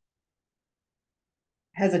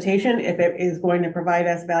hesitation, if it is going to provide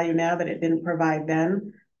us value now that it didn't provide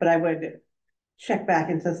then. But I would check back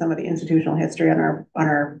into some of the institutional history on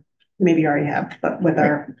our maybe you already have, but with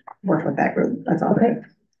our work with that group. That's all. Okay.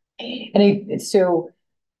 And so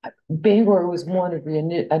Bangor was one of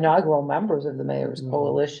the inaugural members of the Mayor's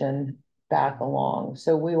Coalition back along.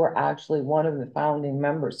 So we were actually one of the founding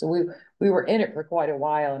members. So we were in it for quite a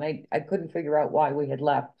while, and I couldn't figure out why we had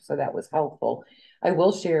left. So that was helpful. I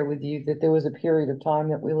will share with you that there was a period of time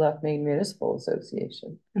that we left Maine Municipal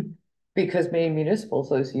Association because Maine Municipal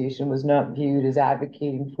Association was not viewed as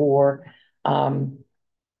advocating for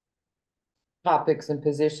topics and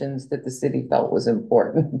positions that the city felt was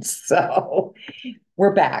important. So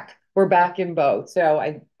we're back in both. So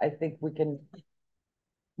I think we can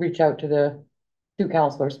reach out to the two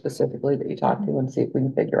counselors specifically that you talked to and see if we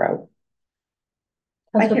can figure out.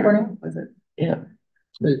 I can't remember, was it? Yeah.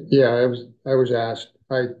 Yeah, I was asked.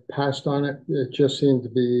 I passed on it. It just seemed to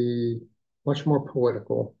be much more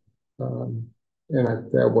political. And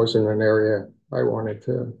that wasn't an area I wanted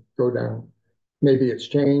to go down. Maybe it's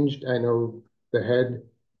changed. I know the head,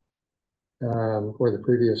 or the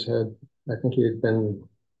previous head, I think he had been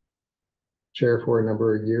chair for a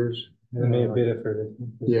number of years. And may have been it for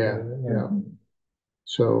yeah.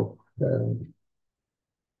 So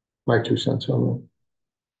my 2 cents on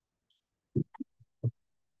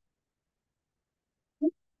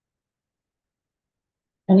that.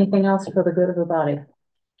 Anything else for the good of the body?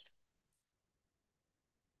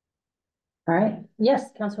 All right. Yes,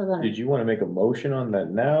 Councilor Leonard. Did you want to make a motion on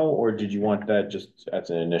that now, or did you want that just as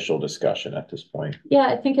an initial discussion at this point? Yeah,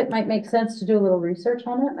 I think it might make sense to do a little research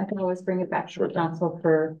on it. I can always bring it back to the council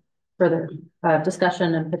for further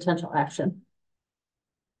discussion and potential action.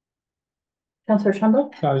 Councilor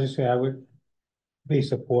Trumbull? I was just saying I would be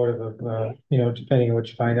supportive of, depending on what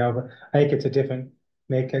you find out, but I think it's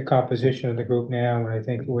make a composition of the group now, and I don't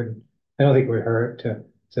think it would hurt to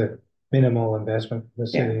it's a minimal investment for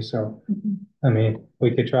the Yeah. city, so. Mhm. I mean,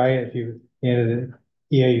 we could try it if you, the end of the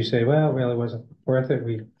year, you say, well, it really wasn't worth it,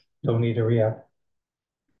 we don't need to re-up.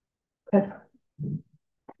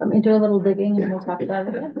 Let me do a little digging and we'll talk about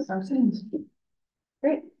it again. Sounds good.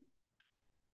 Great.